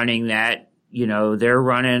Browns are running that. They're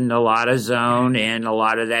running a lot of zone and a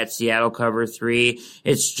lot of that Seattle cover 3.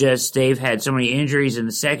 It's just they've had so many injuries in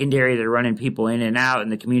the secondary. They're running people in and out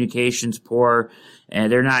and the communication's poor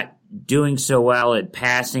and they're not doing so well at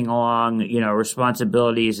passing along,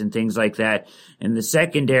 responsibilities and things like that in the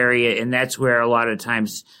secondary. And that's where a lot of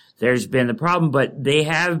times there's been the problem, but they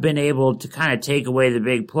have been able to kind of take away the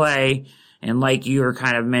big play. And like you were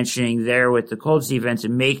kind of mentioning there with the Colts defense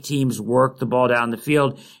and make teams work the ball down the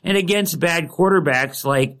field and against bad quarterbacks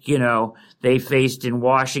like, they faced in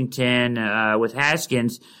Washington, with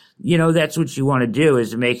Haskins, that's what you want to do is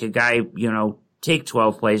to make a guy, take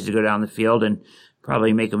 12 plays to go down the field and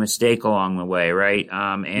probably make a mistake along the way. Right.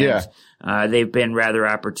 They've been rather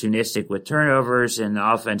opportunistic with turnovers and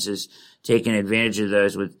the offense has taken advantage of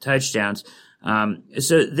those with touchdowns.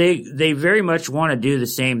 So they very much want to do the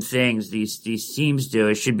same things these teams do.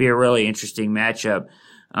 It should be a really interesting matchup.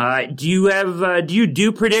 Do you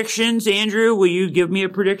do predictions, Andrew? Will you give me a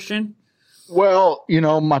prediction? Well,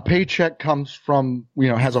 my paycheck comes from,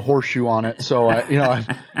 has a horseshoe on it. So,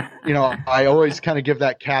 I always kind of give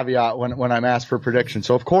that caveat when I'm asked for predictions.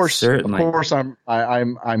 So of course,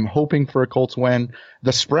 I'm hoping for a Colts win.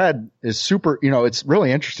 The spread is super, it's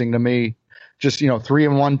really interesting to me. Just,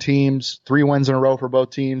 3-1 teams, 3 wins in a row for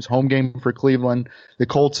both teams, home game for Cleveland. The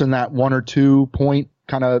Colts in that 1 or 2 point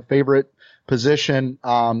kind of favorite position.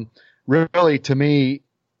 Really, to me,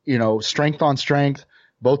 strength on strength.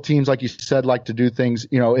 Both teams, like you said, like to do things,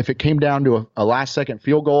 if it came down to a last second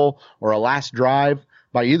field goal or a last drive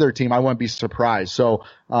by either team, I wouldn't be surprised. So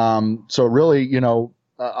really,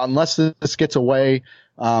 unless this gets away,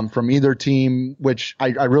 from either team, which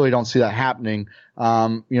I really don't see that happening,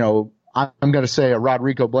 I'm going to say a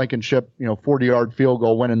Rodrigo Blankenship, 40-yard field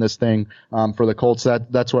goal winning this thing for the Colts.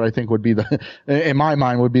 That's what I think would be in my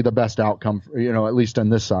mind, would be the best outcome, at least on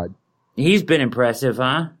this side. He's been impressive,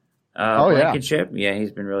 huh? Blankenship? Yeah,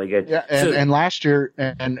 he's been really good. Yeah, and last year,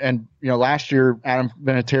 last year, Adam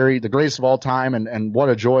Vinatieri, the greatest of all time, and what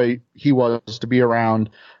a joy he was to be around.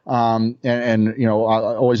 I'll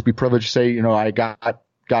always be privileged to say, I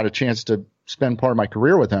got a chance to spend part of my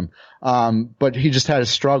career with him. But he just had his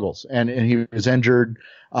struggles and he was injured.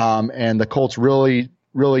 And the Colts really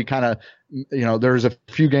kind of, there's a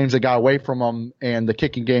few games that got away from him and the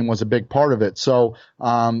kicking game was a big part of it. So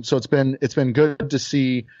it's been good to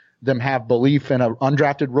see them have belief in an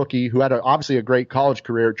undrafted rookie who had obviously a great college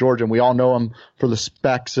career at Georgia. And we all know him for the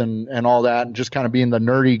specs and all that and just kind of being the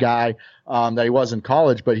nerdy guy, that he was in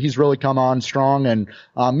college, but he's really come on strong and,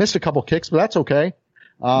 missed a couple kicks, but that's okay.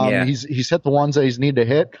 He's hit the ones that he's needed to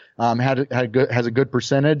hit, has a good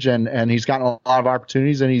percentage and he's gotten a lot of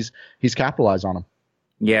opportunities and he's capitalized on them.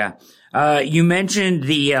 Yeah. You mentioned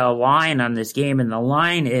the line on this game and the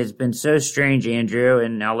line has been so strange, Andrew,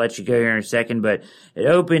 and I'll let you go here in a second, but it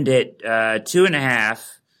opened at 2.5.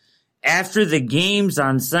 After the games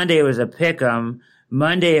on Sunday, it was a pick'em.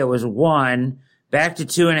 Monday, it was 1. Back to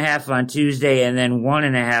 2.5 on Tuesday and then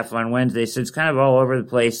 1.5 on Wednesday. So it's kind of all over the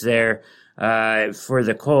place there. For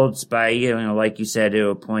the Colts by, like you said, to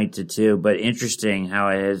a point to 2, but interesting how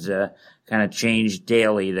it has, kind of changed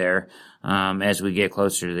daily there, as we get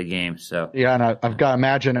closer to the game. So, yeah. And I've got to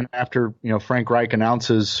imagine after, Frank Reich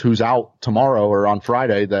announces who's out tomorrow or on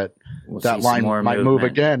Friday that line might move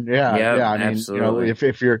again. Yeah. Yep, yeah. I mean, absolutely.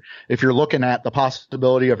 If you're looking at the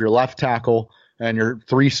possibility of your left tackle and your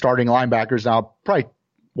 3 starting linebackers now, probably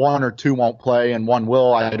 1 or 2 won't play and 1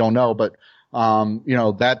 will, I don't know, but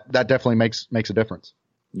that definitely makes a difference.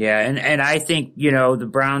 Yeah. And I think, the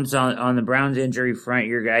Browns on the Browns injury front,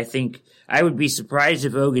 I think I would be surprised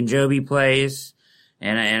if Ogunjobi plays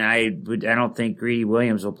and I don't think Greedy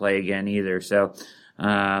Williams will play again either. So,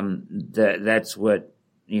 that's what,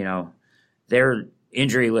 they're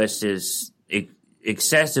injury list is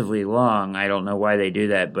excessively long. I don't know why they do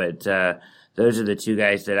that, but those are the two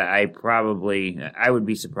guys that I would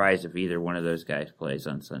be surprised if either one of those guys plays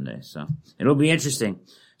on Sunday. So it'll be interesting.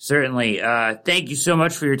 Certainly. Thank you so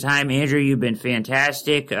much for your time, Andrew. You've been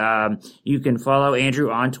fantastic. You can follow Andrew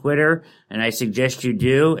on Twitter, and I suggest you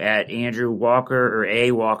do at Andrew Walker, or A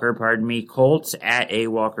Walker, pardon me, Colts, at A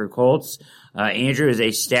Walker Colts. Andrew is a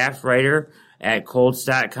staff writer at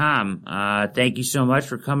Colts.com. Thank you so much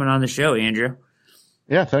for coming on the show, Andrew.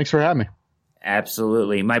 Yeah, thanks for having me.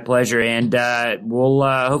 Absolutely. My pleasure. And we'll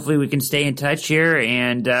hopefully we can stay in touch here,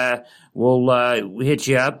 and we'll hit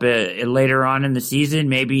you up later on in the season,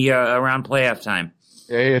 maybe around playoff time.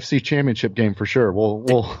 AFC Championship game for sure.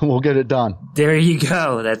 We'll get it done. There you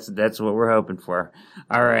go. That's what we're hoping for.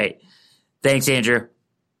 All right. Thanks, Andrew.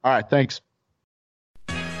 All right. Thanks.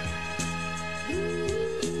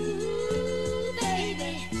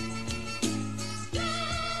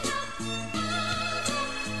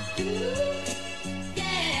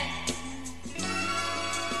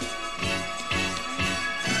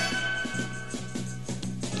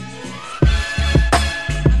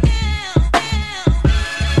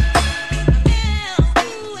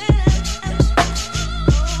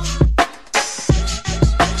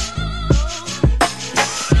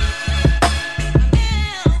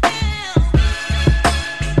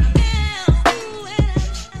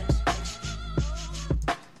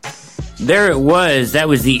 There it was. That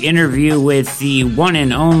was the interview with the one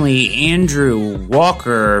and only Andrew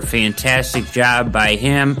Walker. Fantastic job by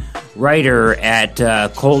him. Writer at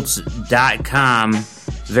Colts.com.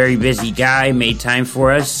 Very busy guy. Made time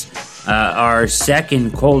for us. Our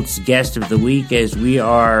second Colts guest of the week, as we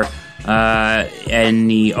are in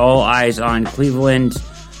the All Eyes on Cleveland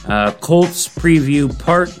Colts Preview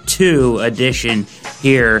Part 2 edition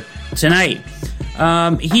here tonight.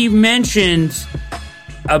 He mentioned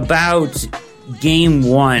about game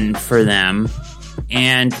one for them,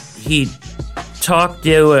 and he talked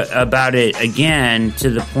about it again,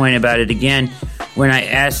 to the point about it again, when I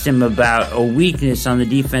asked him about a weakness on the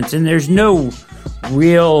defense. And there's no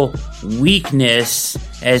real weakness,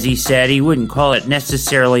 as he said. He wouldn't call it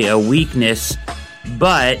necessarily a weakness,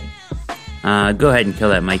 but go ahead and kill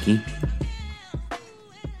that, Mikey.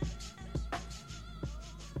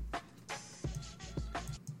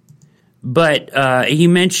 But he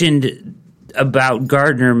mentioned about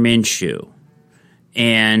Gardner Minshew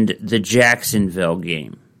and the Jacksonville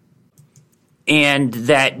game. And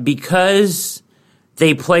that because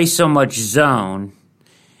they play so much zone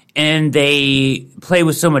and they play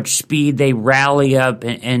with so much speed, they rally up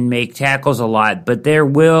and make tackles a lot. But there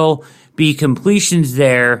will be completions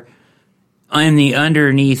there in the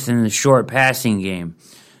underneath in the short passing game.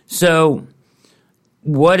 So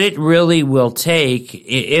what it really will take,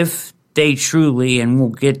 if they truly, and we'll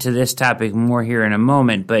get to this topic more here in a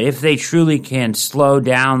moment, but if they truly can slow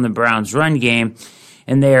down the Browns' run game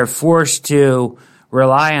and they are forced to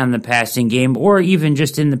rely on the passing game, or even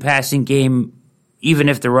just in the passing game, even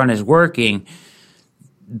if the run is working,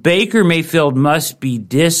 Baker Mayfield must be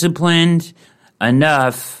disciplined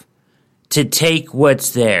enough to take what's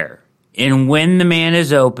there. And when the man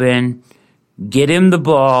is open, get him the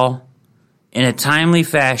ball in a timely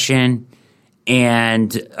fashion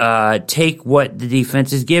and take what the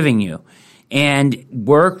defense is giving you and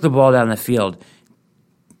work the ball down the field.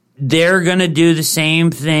 They're going to do the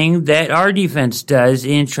same thing that our defense does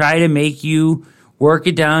and try to make you work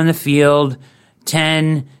it down the field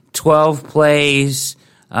 10, 12 plays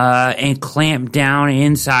and clamp down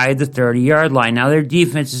inside the 30-yard line. Now, their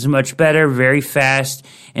defense is much better, very fast,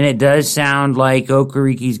 and it does sound like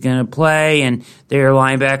Okariki's going to play, and their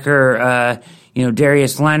linebacker,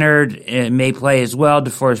 Darius Leonard may play as well.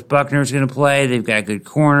 DeForest Buckner's going to play. They've got good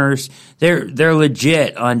corners. They're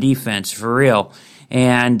legit on defense, for real.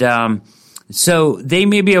 And so they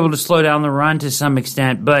may be able to slow down the run to some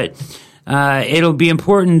extent, but it'll be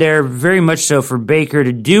important there, very much so, for Baker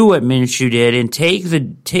to do what Minshew did and take the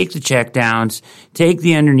checkdowns, take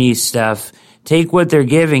the underneath stuff, take what they're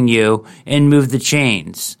giving you, and move the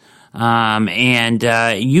chains. And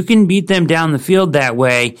you can beat them down the field that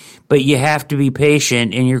way, but you have to be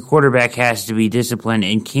patient, and your quarterback has to be disciplined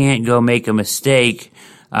and can't go make a mistake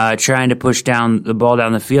trying to push down the ball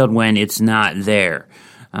down the field when it's not there.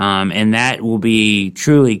 And that will be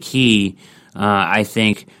truly key, I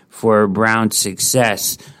think, for Brown's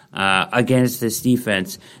success against this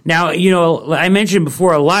defense. Now, I mentioned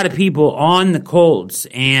before, a lot of people on the Colts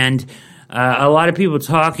and a lot of people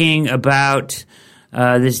talking about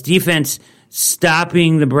this defense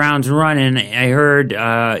stopping the Browns' run. And I heard,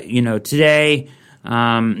 today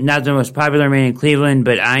Not the most popular man in Cleveland,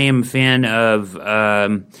 but I am a fan of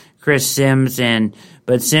Chris Sims.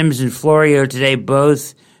 But Sims and Florio today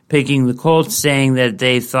both picking the Colts, saying that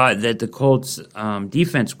they thought that the Colts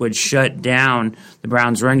defense would shut down the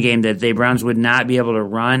Browns' run game, that the Browns would not be able to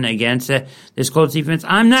run against this Colts defense.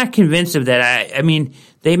 I'm not convinced of that. I mean,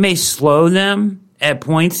 they may slow them at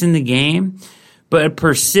points in the game, but a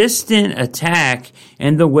persistent attack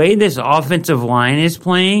and the way this offensive line is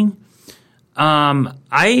playing,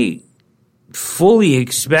 I fully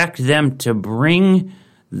expect them to bring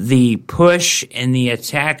the push and the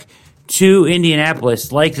attack to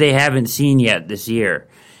Indianapolis like they haven't seen yet this year.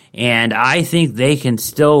 And I think they can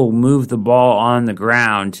still move the ball on the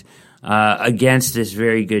ground against this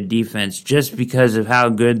very good defense just because of how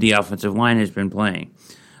good the offensive line has been playing.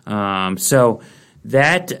 So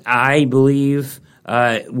that, I believe,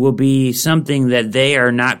 will be something that they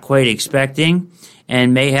are not quite expecting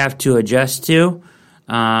and may have to adjust to,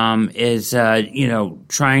 is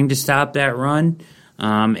trying to stop that run.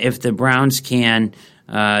 If the Browns can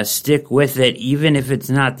stick with it, even if it's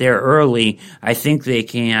not there early, I think they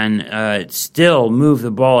can still move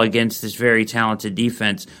the ball against this very talented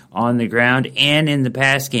defense on the ground and in the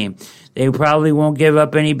pass game. They probably won't give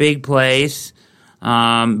up any big plays,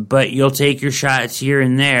 but you'll take your shots here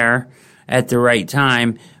and there at the right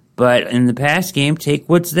time. But in the pass game, take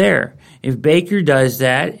what's there. If Baker does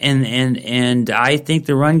that, and I think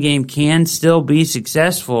the run game can still be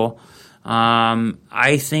successful,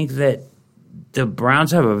 I think that the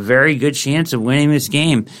Browns have a very good chance of winning this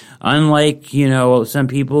game. Unlike, some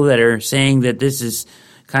people that are saying that this is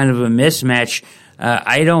kind of a mismatch,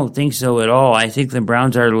 I don't think so at all. I think the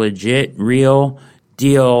Browns are legit, real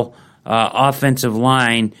deal offensive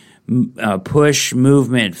line, push,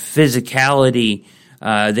 movement, physicality.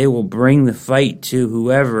 They will bring the fight to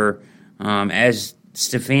whoever. As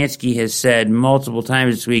Stefanski has said multiple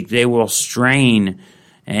times this week, they will strain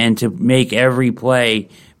and to make every play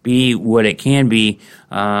be what it can be.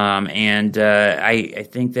 I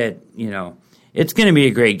think that, it's going to be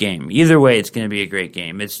a great game. Either way, it's going to be a great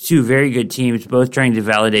game. It's two very good teams, both trying to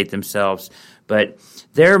validate themselves. But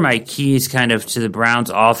they're my keys kind of to the Browns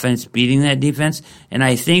offense beating that defense. And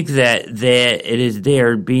I think that they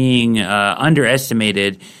are being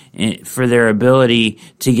underestimated for their ability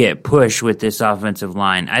to get push with this offensive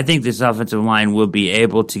line. I think this offensive line will be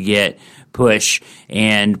able to get push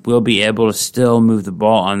and will be able to still move the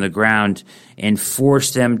ball on the ground and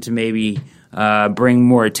force them to maybe bring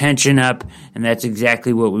more attention up, and that's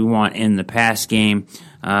exactly what we want in the pass game.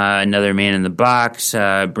 Another man in the box,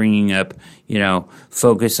 bringing up,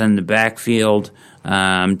 focus on the backfield,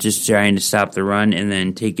 just trying to stop the run and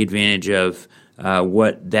then take advantage of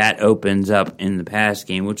what that opens up in the pass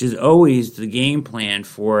game, which is always the game plan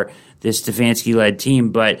for this Stefanski-led team,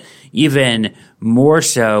 but even more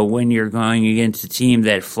so when you're going against a team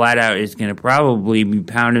that flat out is going to probably be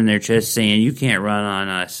pounding their chest saying, you can't run on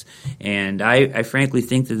us. And I frankly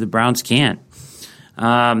think that the Browns can.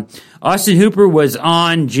 Austin Hooper was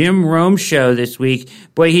on Jim Rome's show this week.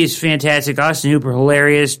 Boy, he's fantastic. Austin Hooper,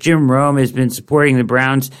 hilarious. Jim Rome has been supporting the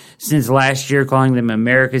Browns since last year, calling them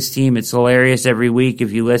America's team. It's hilarious every week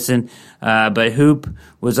if you listen. But Hoop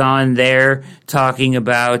was on there talking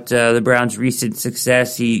about the Browns' recent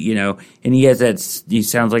success. He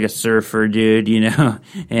sounds like a surfer dude,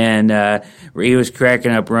 and he was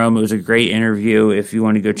cracking up Rome. It was a great interview. If you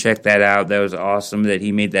want to go check that out, that was awesome that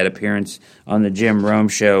he made that appearance on the Jim Rome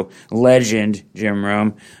show. Legend Jim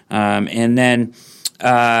Rome. And then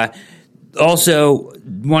also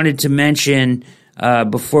wanted to mention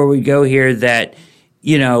before we go here that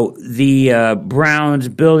the Browns,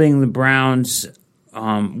 building the Browns,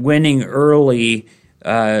 winning early,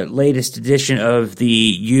 latest edition of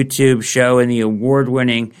the YouTube show and the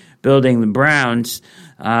award-winning Building the Browns,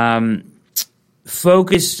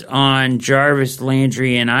 focused on Jarvis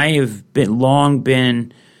Landry, and I have long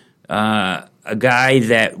been a guy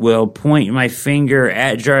that will point my finger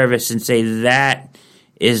at Jarvis and say that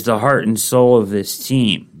is the heart and soul of this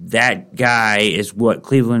team. That guy is what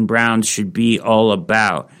Cleveland Browns should be all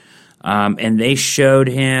about. And they showed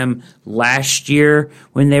him last year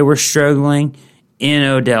when they were struggling, in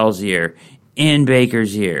Odell's ear, in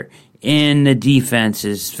Baker's ear, in the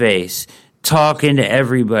defense's face, talking to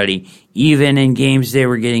everybody, even in games they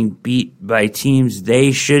were getting beat by teams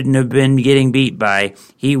they shouldn't have been getting beat by.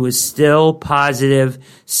 He was still positive,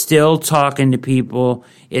 still talking to people.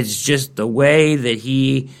 It's just the way that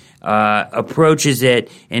he approaches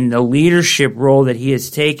it, and the leadership role that he has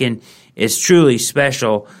taken is truly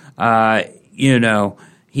special.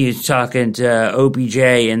 He was talking to OBJ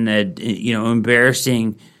in the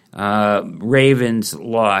embarrassing Ravens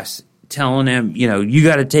loss. telling him, you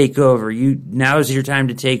got to take over. Now's your time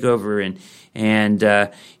to take over.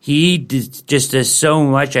 And he just does so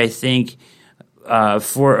much, I think,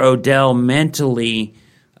 for Odell mentally,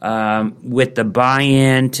 with the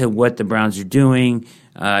buy-in to what the Browns are doing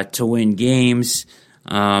to win games.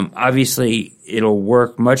 Obviously, it'll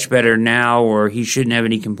work much better now, or he shouldn't have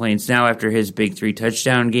any complaints now after his big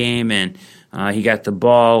 3-touchdown game. And he got the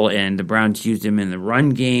ball, and the Browns used him in the run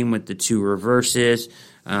game with the 2 reverses,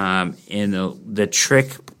 in the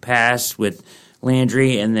trick pass with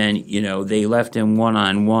Landry, and then, they left him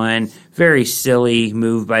one-on-one. Very silly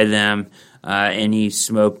move by them, and he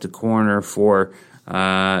smoked the corner for,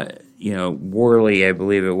 Worley, I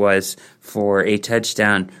believe it was, for a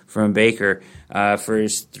touchdown from Baker for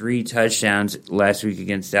his 3 touchdowns last week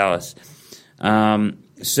against Dallas. But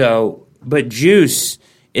Juice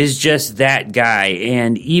is just that guy,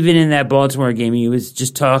 and even in that Baltimore game, he was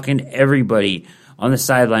just talking to everybody on the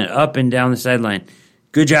sideline, up and down the sideline.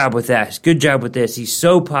 Good job with that. Good job with this. He's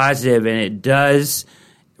so positive, and it does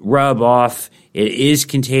rub off. It is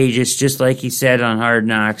contagious, just like he said on Hard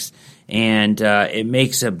Knocks, and it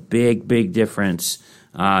makes a big, big difference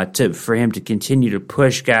for him to continue to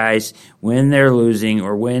push guys when they're losing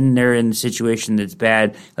or when they're in a situation that's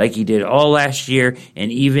bad, like he did all last year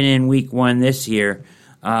and even in week 1 this year.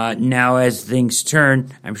 Now, as things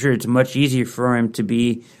turn, I'm sure it's much easier for him to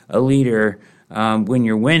be a leader when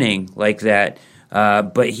you're winning like that.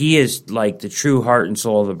 But he is like the true heart and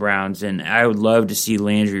soul of the Browns, and I would love to see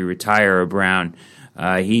Landry retire a Brown.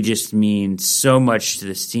 He just means so much to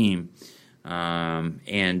this team,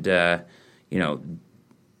 and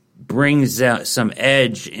brings out some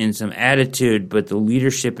edge and some attitude, but the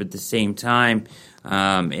leadership at the same time.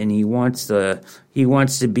 And he wants to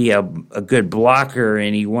be a good blocker,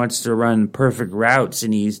 and he wants to run perfect routes,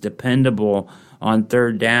 and he's dependable on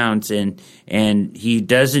third downs, and he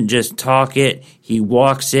doesn't just talk it, he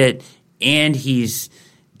walks it, and he's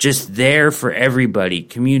just there for everybody.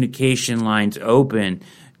 Communication lines open,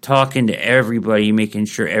 talking to everybody, making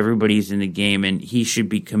sure everybody's in the game, and he should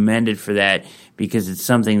be commended for that because it's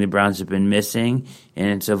something the Browns have been missing, and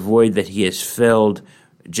it's a void that he has filled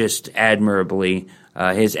just admirably.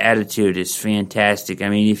 His attitude is fantastic. I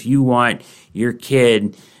mean, if you want your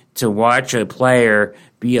kid to watch a player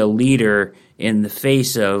be a leader in the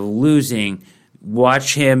face of losing,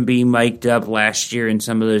 watch him be mic'd up last year in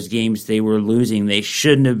some of those games they were losing. They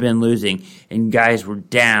shouldn't have been losing, and guys were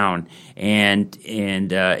down, and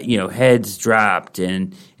heads dropped,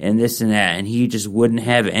 and this and that, and he just wouldn't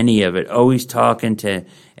have any of it. Always talking to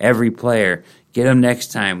every player. Get them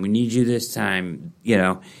next time. We need you this time,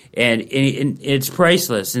 and it's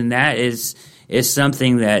priceless, and that is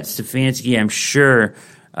something that Stefanski, I'm sure,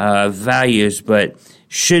 values, but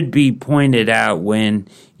should be pointed out when,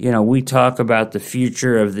 we talk about the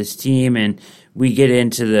future of this team and we get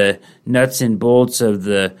into the nuts and bolts of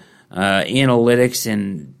the analytics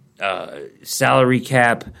and salary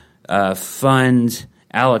cap fund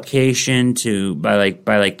allocation by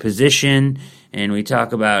position, and we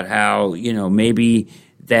talk about how, maybe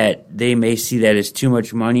that they may see that as too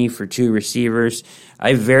much money for 2 receivers.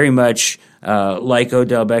 I very much like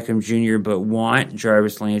Odell Beckham Jr., but want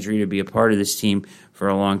Jarvis Landry to be a part of this team for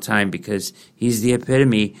a long time because he's the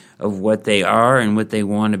epitome of what they are and what they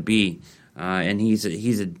want to be. And he's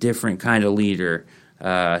a different kind of leader,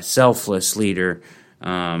 selfless leader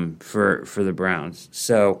for the Browns.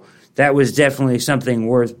 So that was definitely something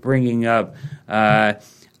worth bringing up.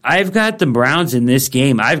 I've got the Browns in this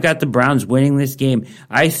game. I've got the Browns winning this game.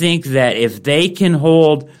 I think that if they can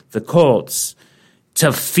hold the Colts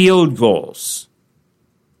to field goals,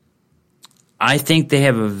 I think they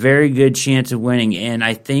have a very good chance of winning. And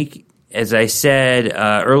I think, as I said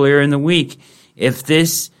earlier in the week, if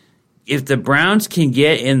the Browns can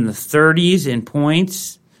get in the 30s in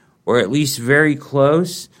points, or at least very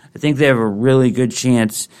close, I think they have a really good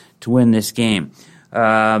chance to win this game.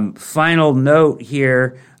 Final note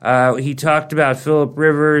here, he talked about Phillip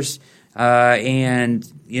Rivers and,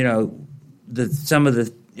 some of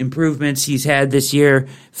the improvements he's had this year,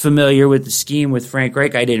 familiar with the scheme with Frank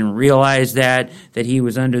Reich. I didn't realize that he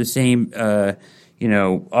was under the same,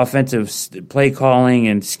 offensive play calling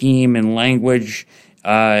and scheme and language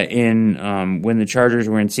in when the Chargers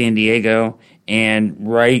were in San Diego, and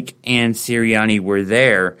Reich and Sirianni were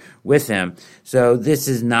there with him. So this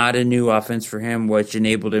is not a new offense for him, which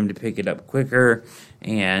enabled him to pick it up quicker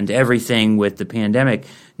and everything with the pandemic.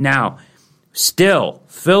 Now, still,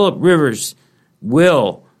 Phillip Rivers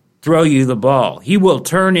will throw you the ball. He will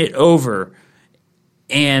turn it over,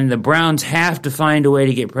 and the Browns have to find a way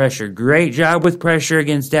to get pressure. Great job with pressure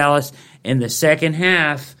against Dallas. In the second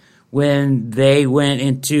half, when they went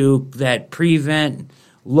into that prevent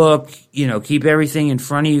look, keep everything in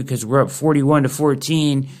front of you because we're up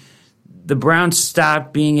 41-14, the Browns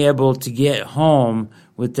stopped being able to get home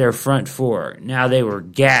with their front four. Now they were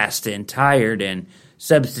gassed and tired and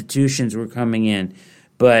substitutions were coming in.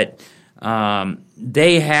 But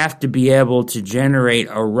they have to be able to generate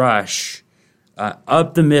a rush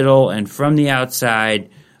up the middle and from the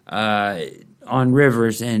outside on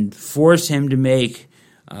Rivers and force him to make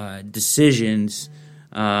decisions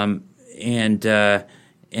and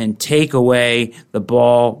take away the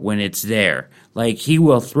ball when it's there. Like, he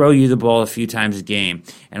will throw you the ball a few times a game,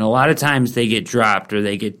 and a lot of times they get dropped or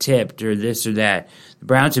they get tipped or this or that. The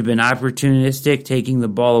Browns have been opportunistic, taking the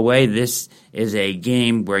ball away. This is a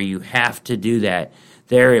game where you have to do that.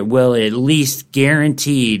 There it will at least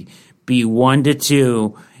guaranteed be 1 to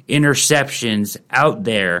 2 interceptions out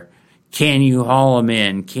there. Can you haul them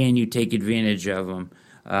in? Can you take advantage of them?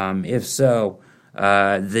 If so,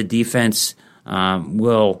 the defense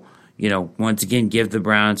will, once again give the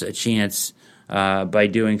Browns a chance by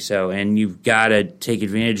doing so. And you've got to take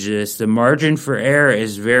advantage of this. The margin for error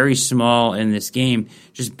is very small in this game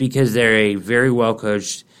just because they're a very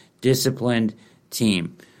well-coached, disciplined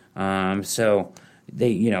team. So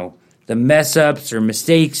they, the mess-ups or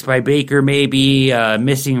mistakes by Baker maybe,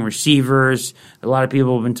 missing receivers, a lot of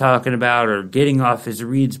people have been talking about, or getting off his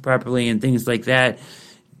reads properly and things like that,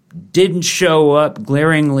 didn't show up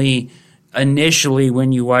glaringly initially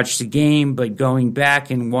when you watched the game, but going back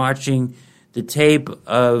and watching the tape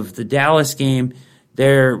of the Dallas game,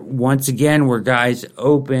 there once again were guys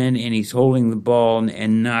open and he's holding the ball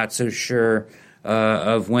and not so sure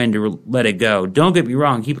of when to let it go. Don't get me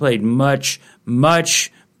wrong, he played much,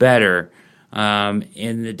 much better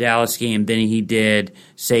in the Dallas game than he did,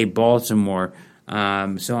 say, Baltimore. So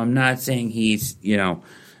I'm not saying he's,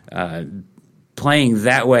 playing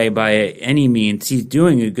that way by any means. He's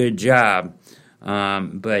doing a good job,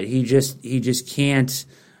 but he just can't.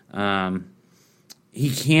 He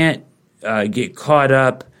can't get caught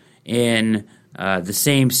up in the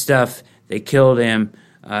same stuff that killed him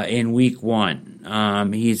in week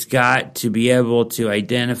 1. He's got to be able to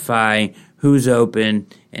identify who's open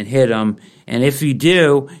and hit them. And if you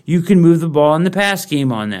do, you can move the ball in the pass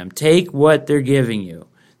game on them. Take what they're giving you.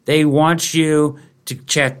 They want you to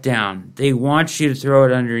check down. They want you to throw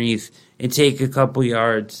it underneath and take a couple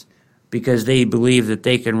yards because they believe that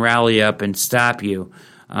they can rally up and stop you.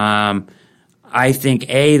 I think,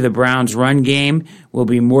 the Browns' run game will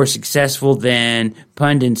be more successful than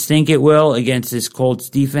pundits think it will against this Colts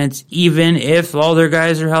defense. Even if all their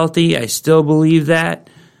guys are healthy, I still believe that.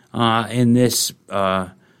 In this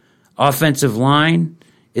offensive line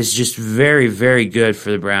is just very, very good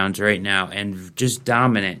for the Browns right now and just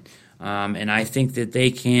dominant. And I think that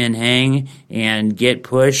they can hang and get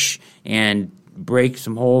push and break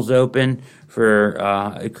some holes open for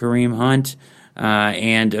Kareem Hunt.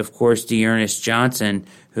 And, of course, Dearness Johnson,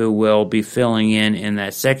 who will be filling in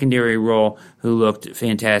that secondary role, who looked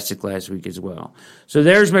fantastic last week as well. So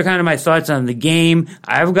there's my thoughts on the game.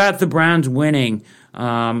 I've got the Browns winning.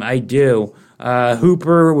 I do.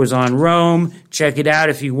 Hooper was on Rome. Check it out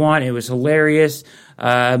if you want. It was hilarious.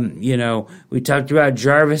 We talked about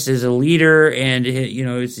Jarvis as a leader and,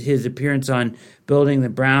 his appearance on Building the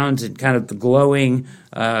Browns and kind of the glowing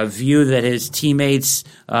view that his teammates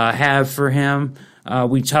have for him.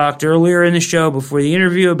 We talked earlier in the show before the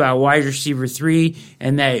interview about wide receiver 3,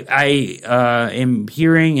 and that I am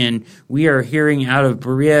hearing, and we are hearing out of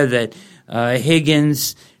Berea that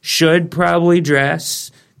Higgins should probably dress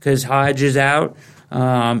because Hodge is out.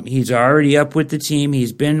 He's already up with the team.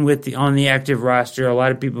 He's been on the active roster. A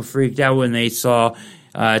lot of people freaked out when they saw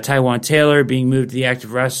Taywan Taylor being moved to the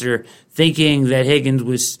active roster, thinking that Higgins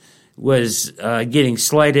was getting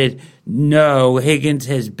slighted. No, Higgins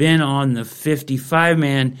has been on the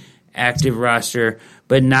 55-man active roster,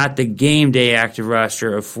 but not the game day active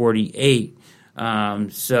roster of 48.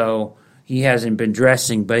 So he hasn't been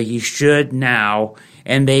dressing, but he should now.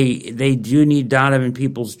 And they do need Donovan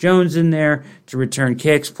Peoples-Jones in there to return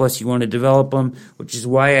kicks, plus you want to develop them, which is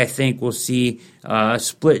why I think we'll see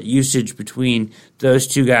split usage between those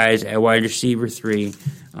two guys at wide receiver 3.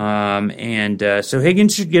 So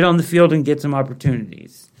Higgins should get on the field and get some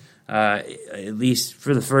opportunities, at least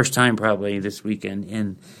for the first time probably this weekend.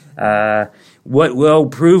 And what will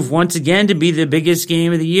prove once again to be the biggest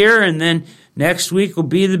game of the year, and then next week will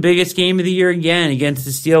be the biggest game of the year again against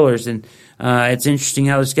the Steelers. And it's interesting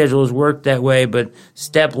how the schedule has worked that way, but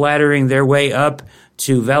step laddering their way up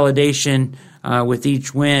to validation with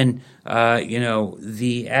each win.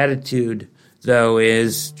 The attitude though,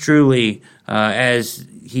 is truly, as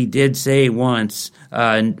he did say once,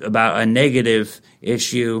 about a negative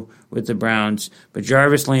issue with the Browns. But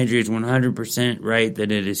Jarvis Landry is 100% right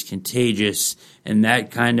that it is contagious, and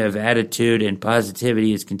that kind of attitude and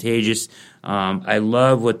positivity is contagious. I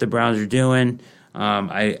love what the Browns are doing.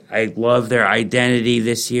 I love their identity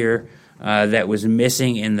this year that was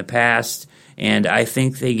missing in the past, and I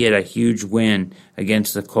think they get a huge win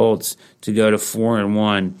against the Colts to go to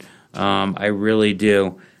 4-1. I really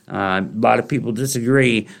do. A lot of people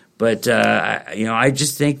disagree, but I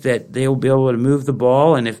just think that they'll be able to move the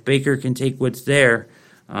ball, and if Baker can take what's there,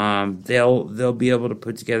 they'll be able to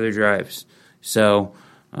put together drives. So,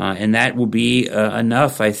 and that will be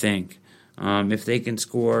enough, I think. If they can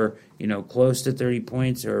score, close to 30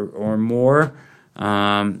 points or more,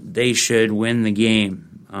 they should win the game.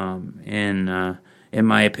 In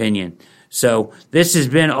my opinion. So this has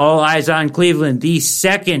been All Eyes on Cleveland, the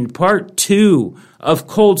second part 2 of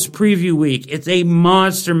Colts Preview Week. It's a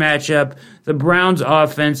monster matchup. The Browns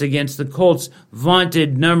offense against the Colts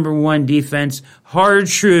vaunted number 1 defense. Hard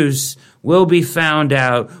truths will be found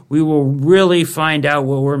out. We will really find out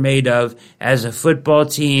what we're made of as a football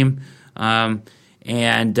team. And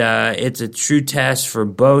it's a true test for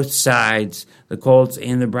both sides, the Colts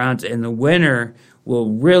and the Browns, and the winner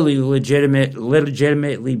will really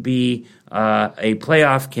legitimately be a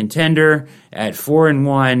playoff contender at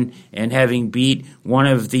 4-1 and having beat one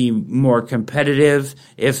of the more competitive,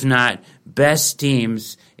 if not best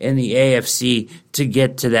teams in the AFC to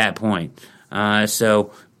get to that point.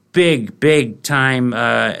 So big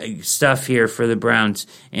time stuff here for the Browns,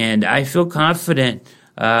 and I feel confident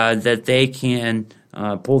that they can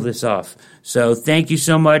pull this off. So thank you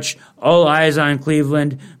so much. All Eyes on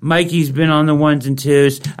Cleveland. Mikey's been on the 1s and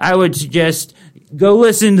 2s. I would suggest go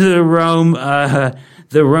listen to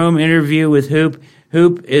the Rome interview with Hoop.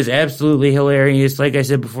 Hoop is absolutely hilarious. Like I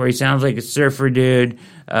said before, he sounds like a surfer dude,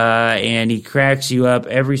 and he cracks you up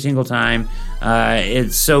every single time.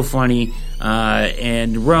 It's so funny.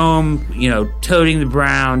 And Rome, toting the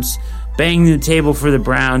Browns, banging the table for the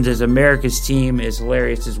Browns as America's team is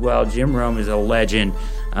hilarious as well. Jim Rome is a legend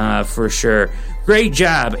for sure. Great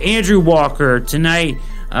job, Andrew Walker, tonight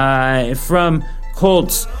from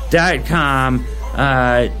Colts.com,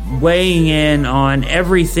 weighing in on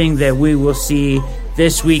everything that we will see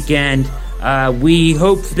this weekend. We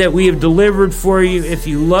hope that we have delivered for you. If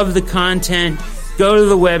you love the content, go to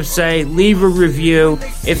the website, leave a review.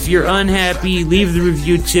 If you're unhappy, leave the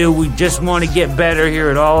review too. We just want to get better here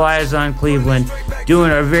at All Eyes on Cleveland, doing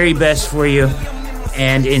our very best for you,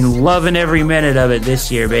 and in loving every minute of it this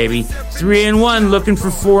year, baby. 3-1, looking for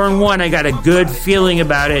 4-1. I got a good feeling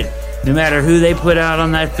about it. No matter who they put out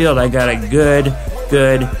on that field, I got a good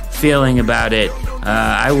feeling about it.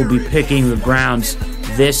 I will be picking the Browns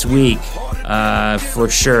this week for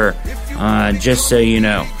sure, just so you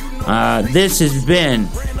know. This has been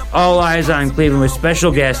All Eyes on Cleveland with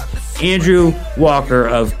special guest Andrew Walker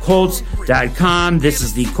of Colts.com. This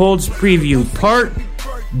is the Colts Preview Part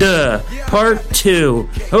 2.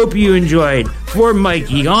 Hope you enjoyed. For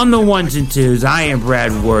Mikey on the 1s and 2s, I am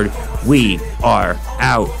Brad Ward. We are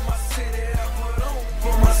out.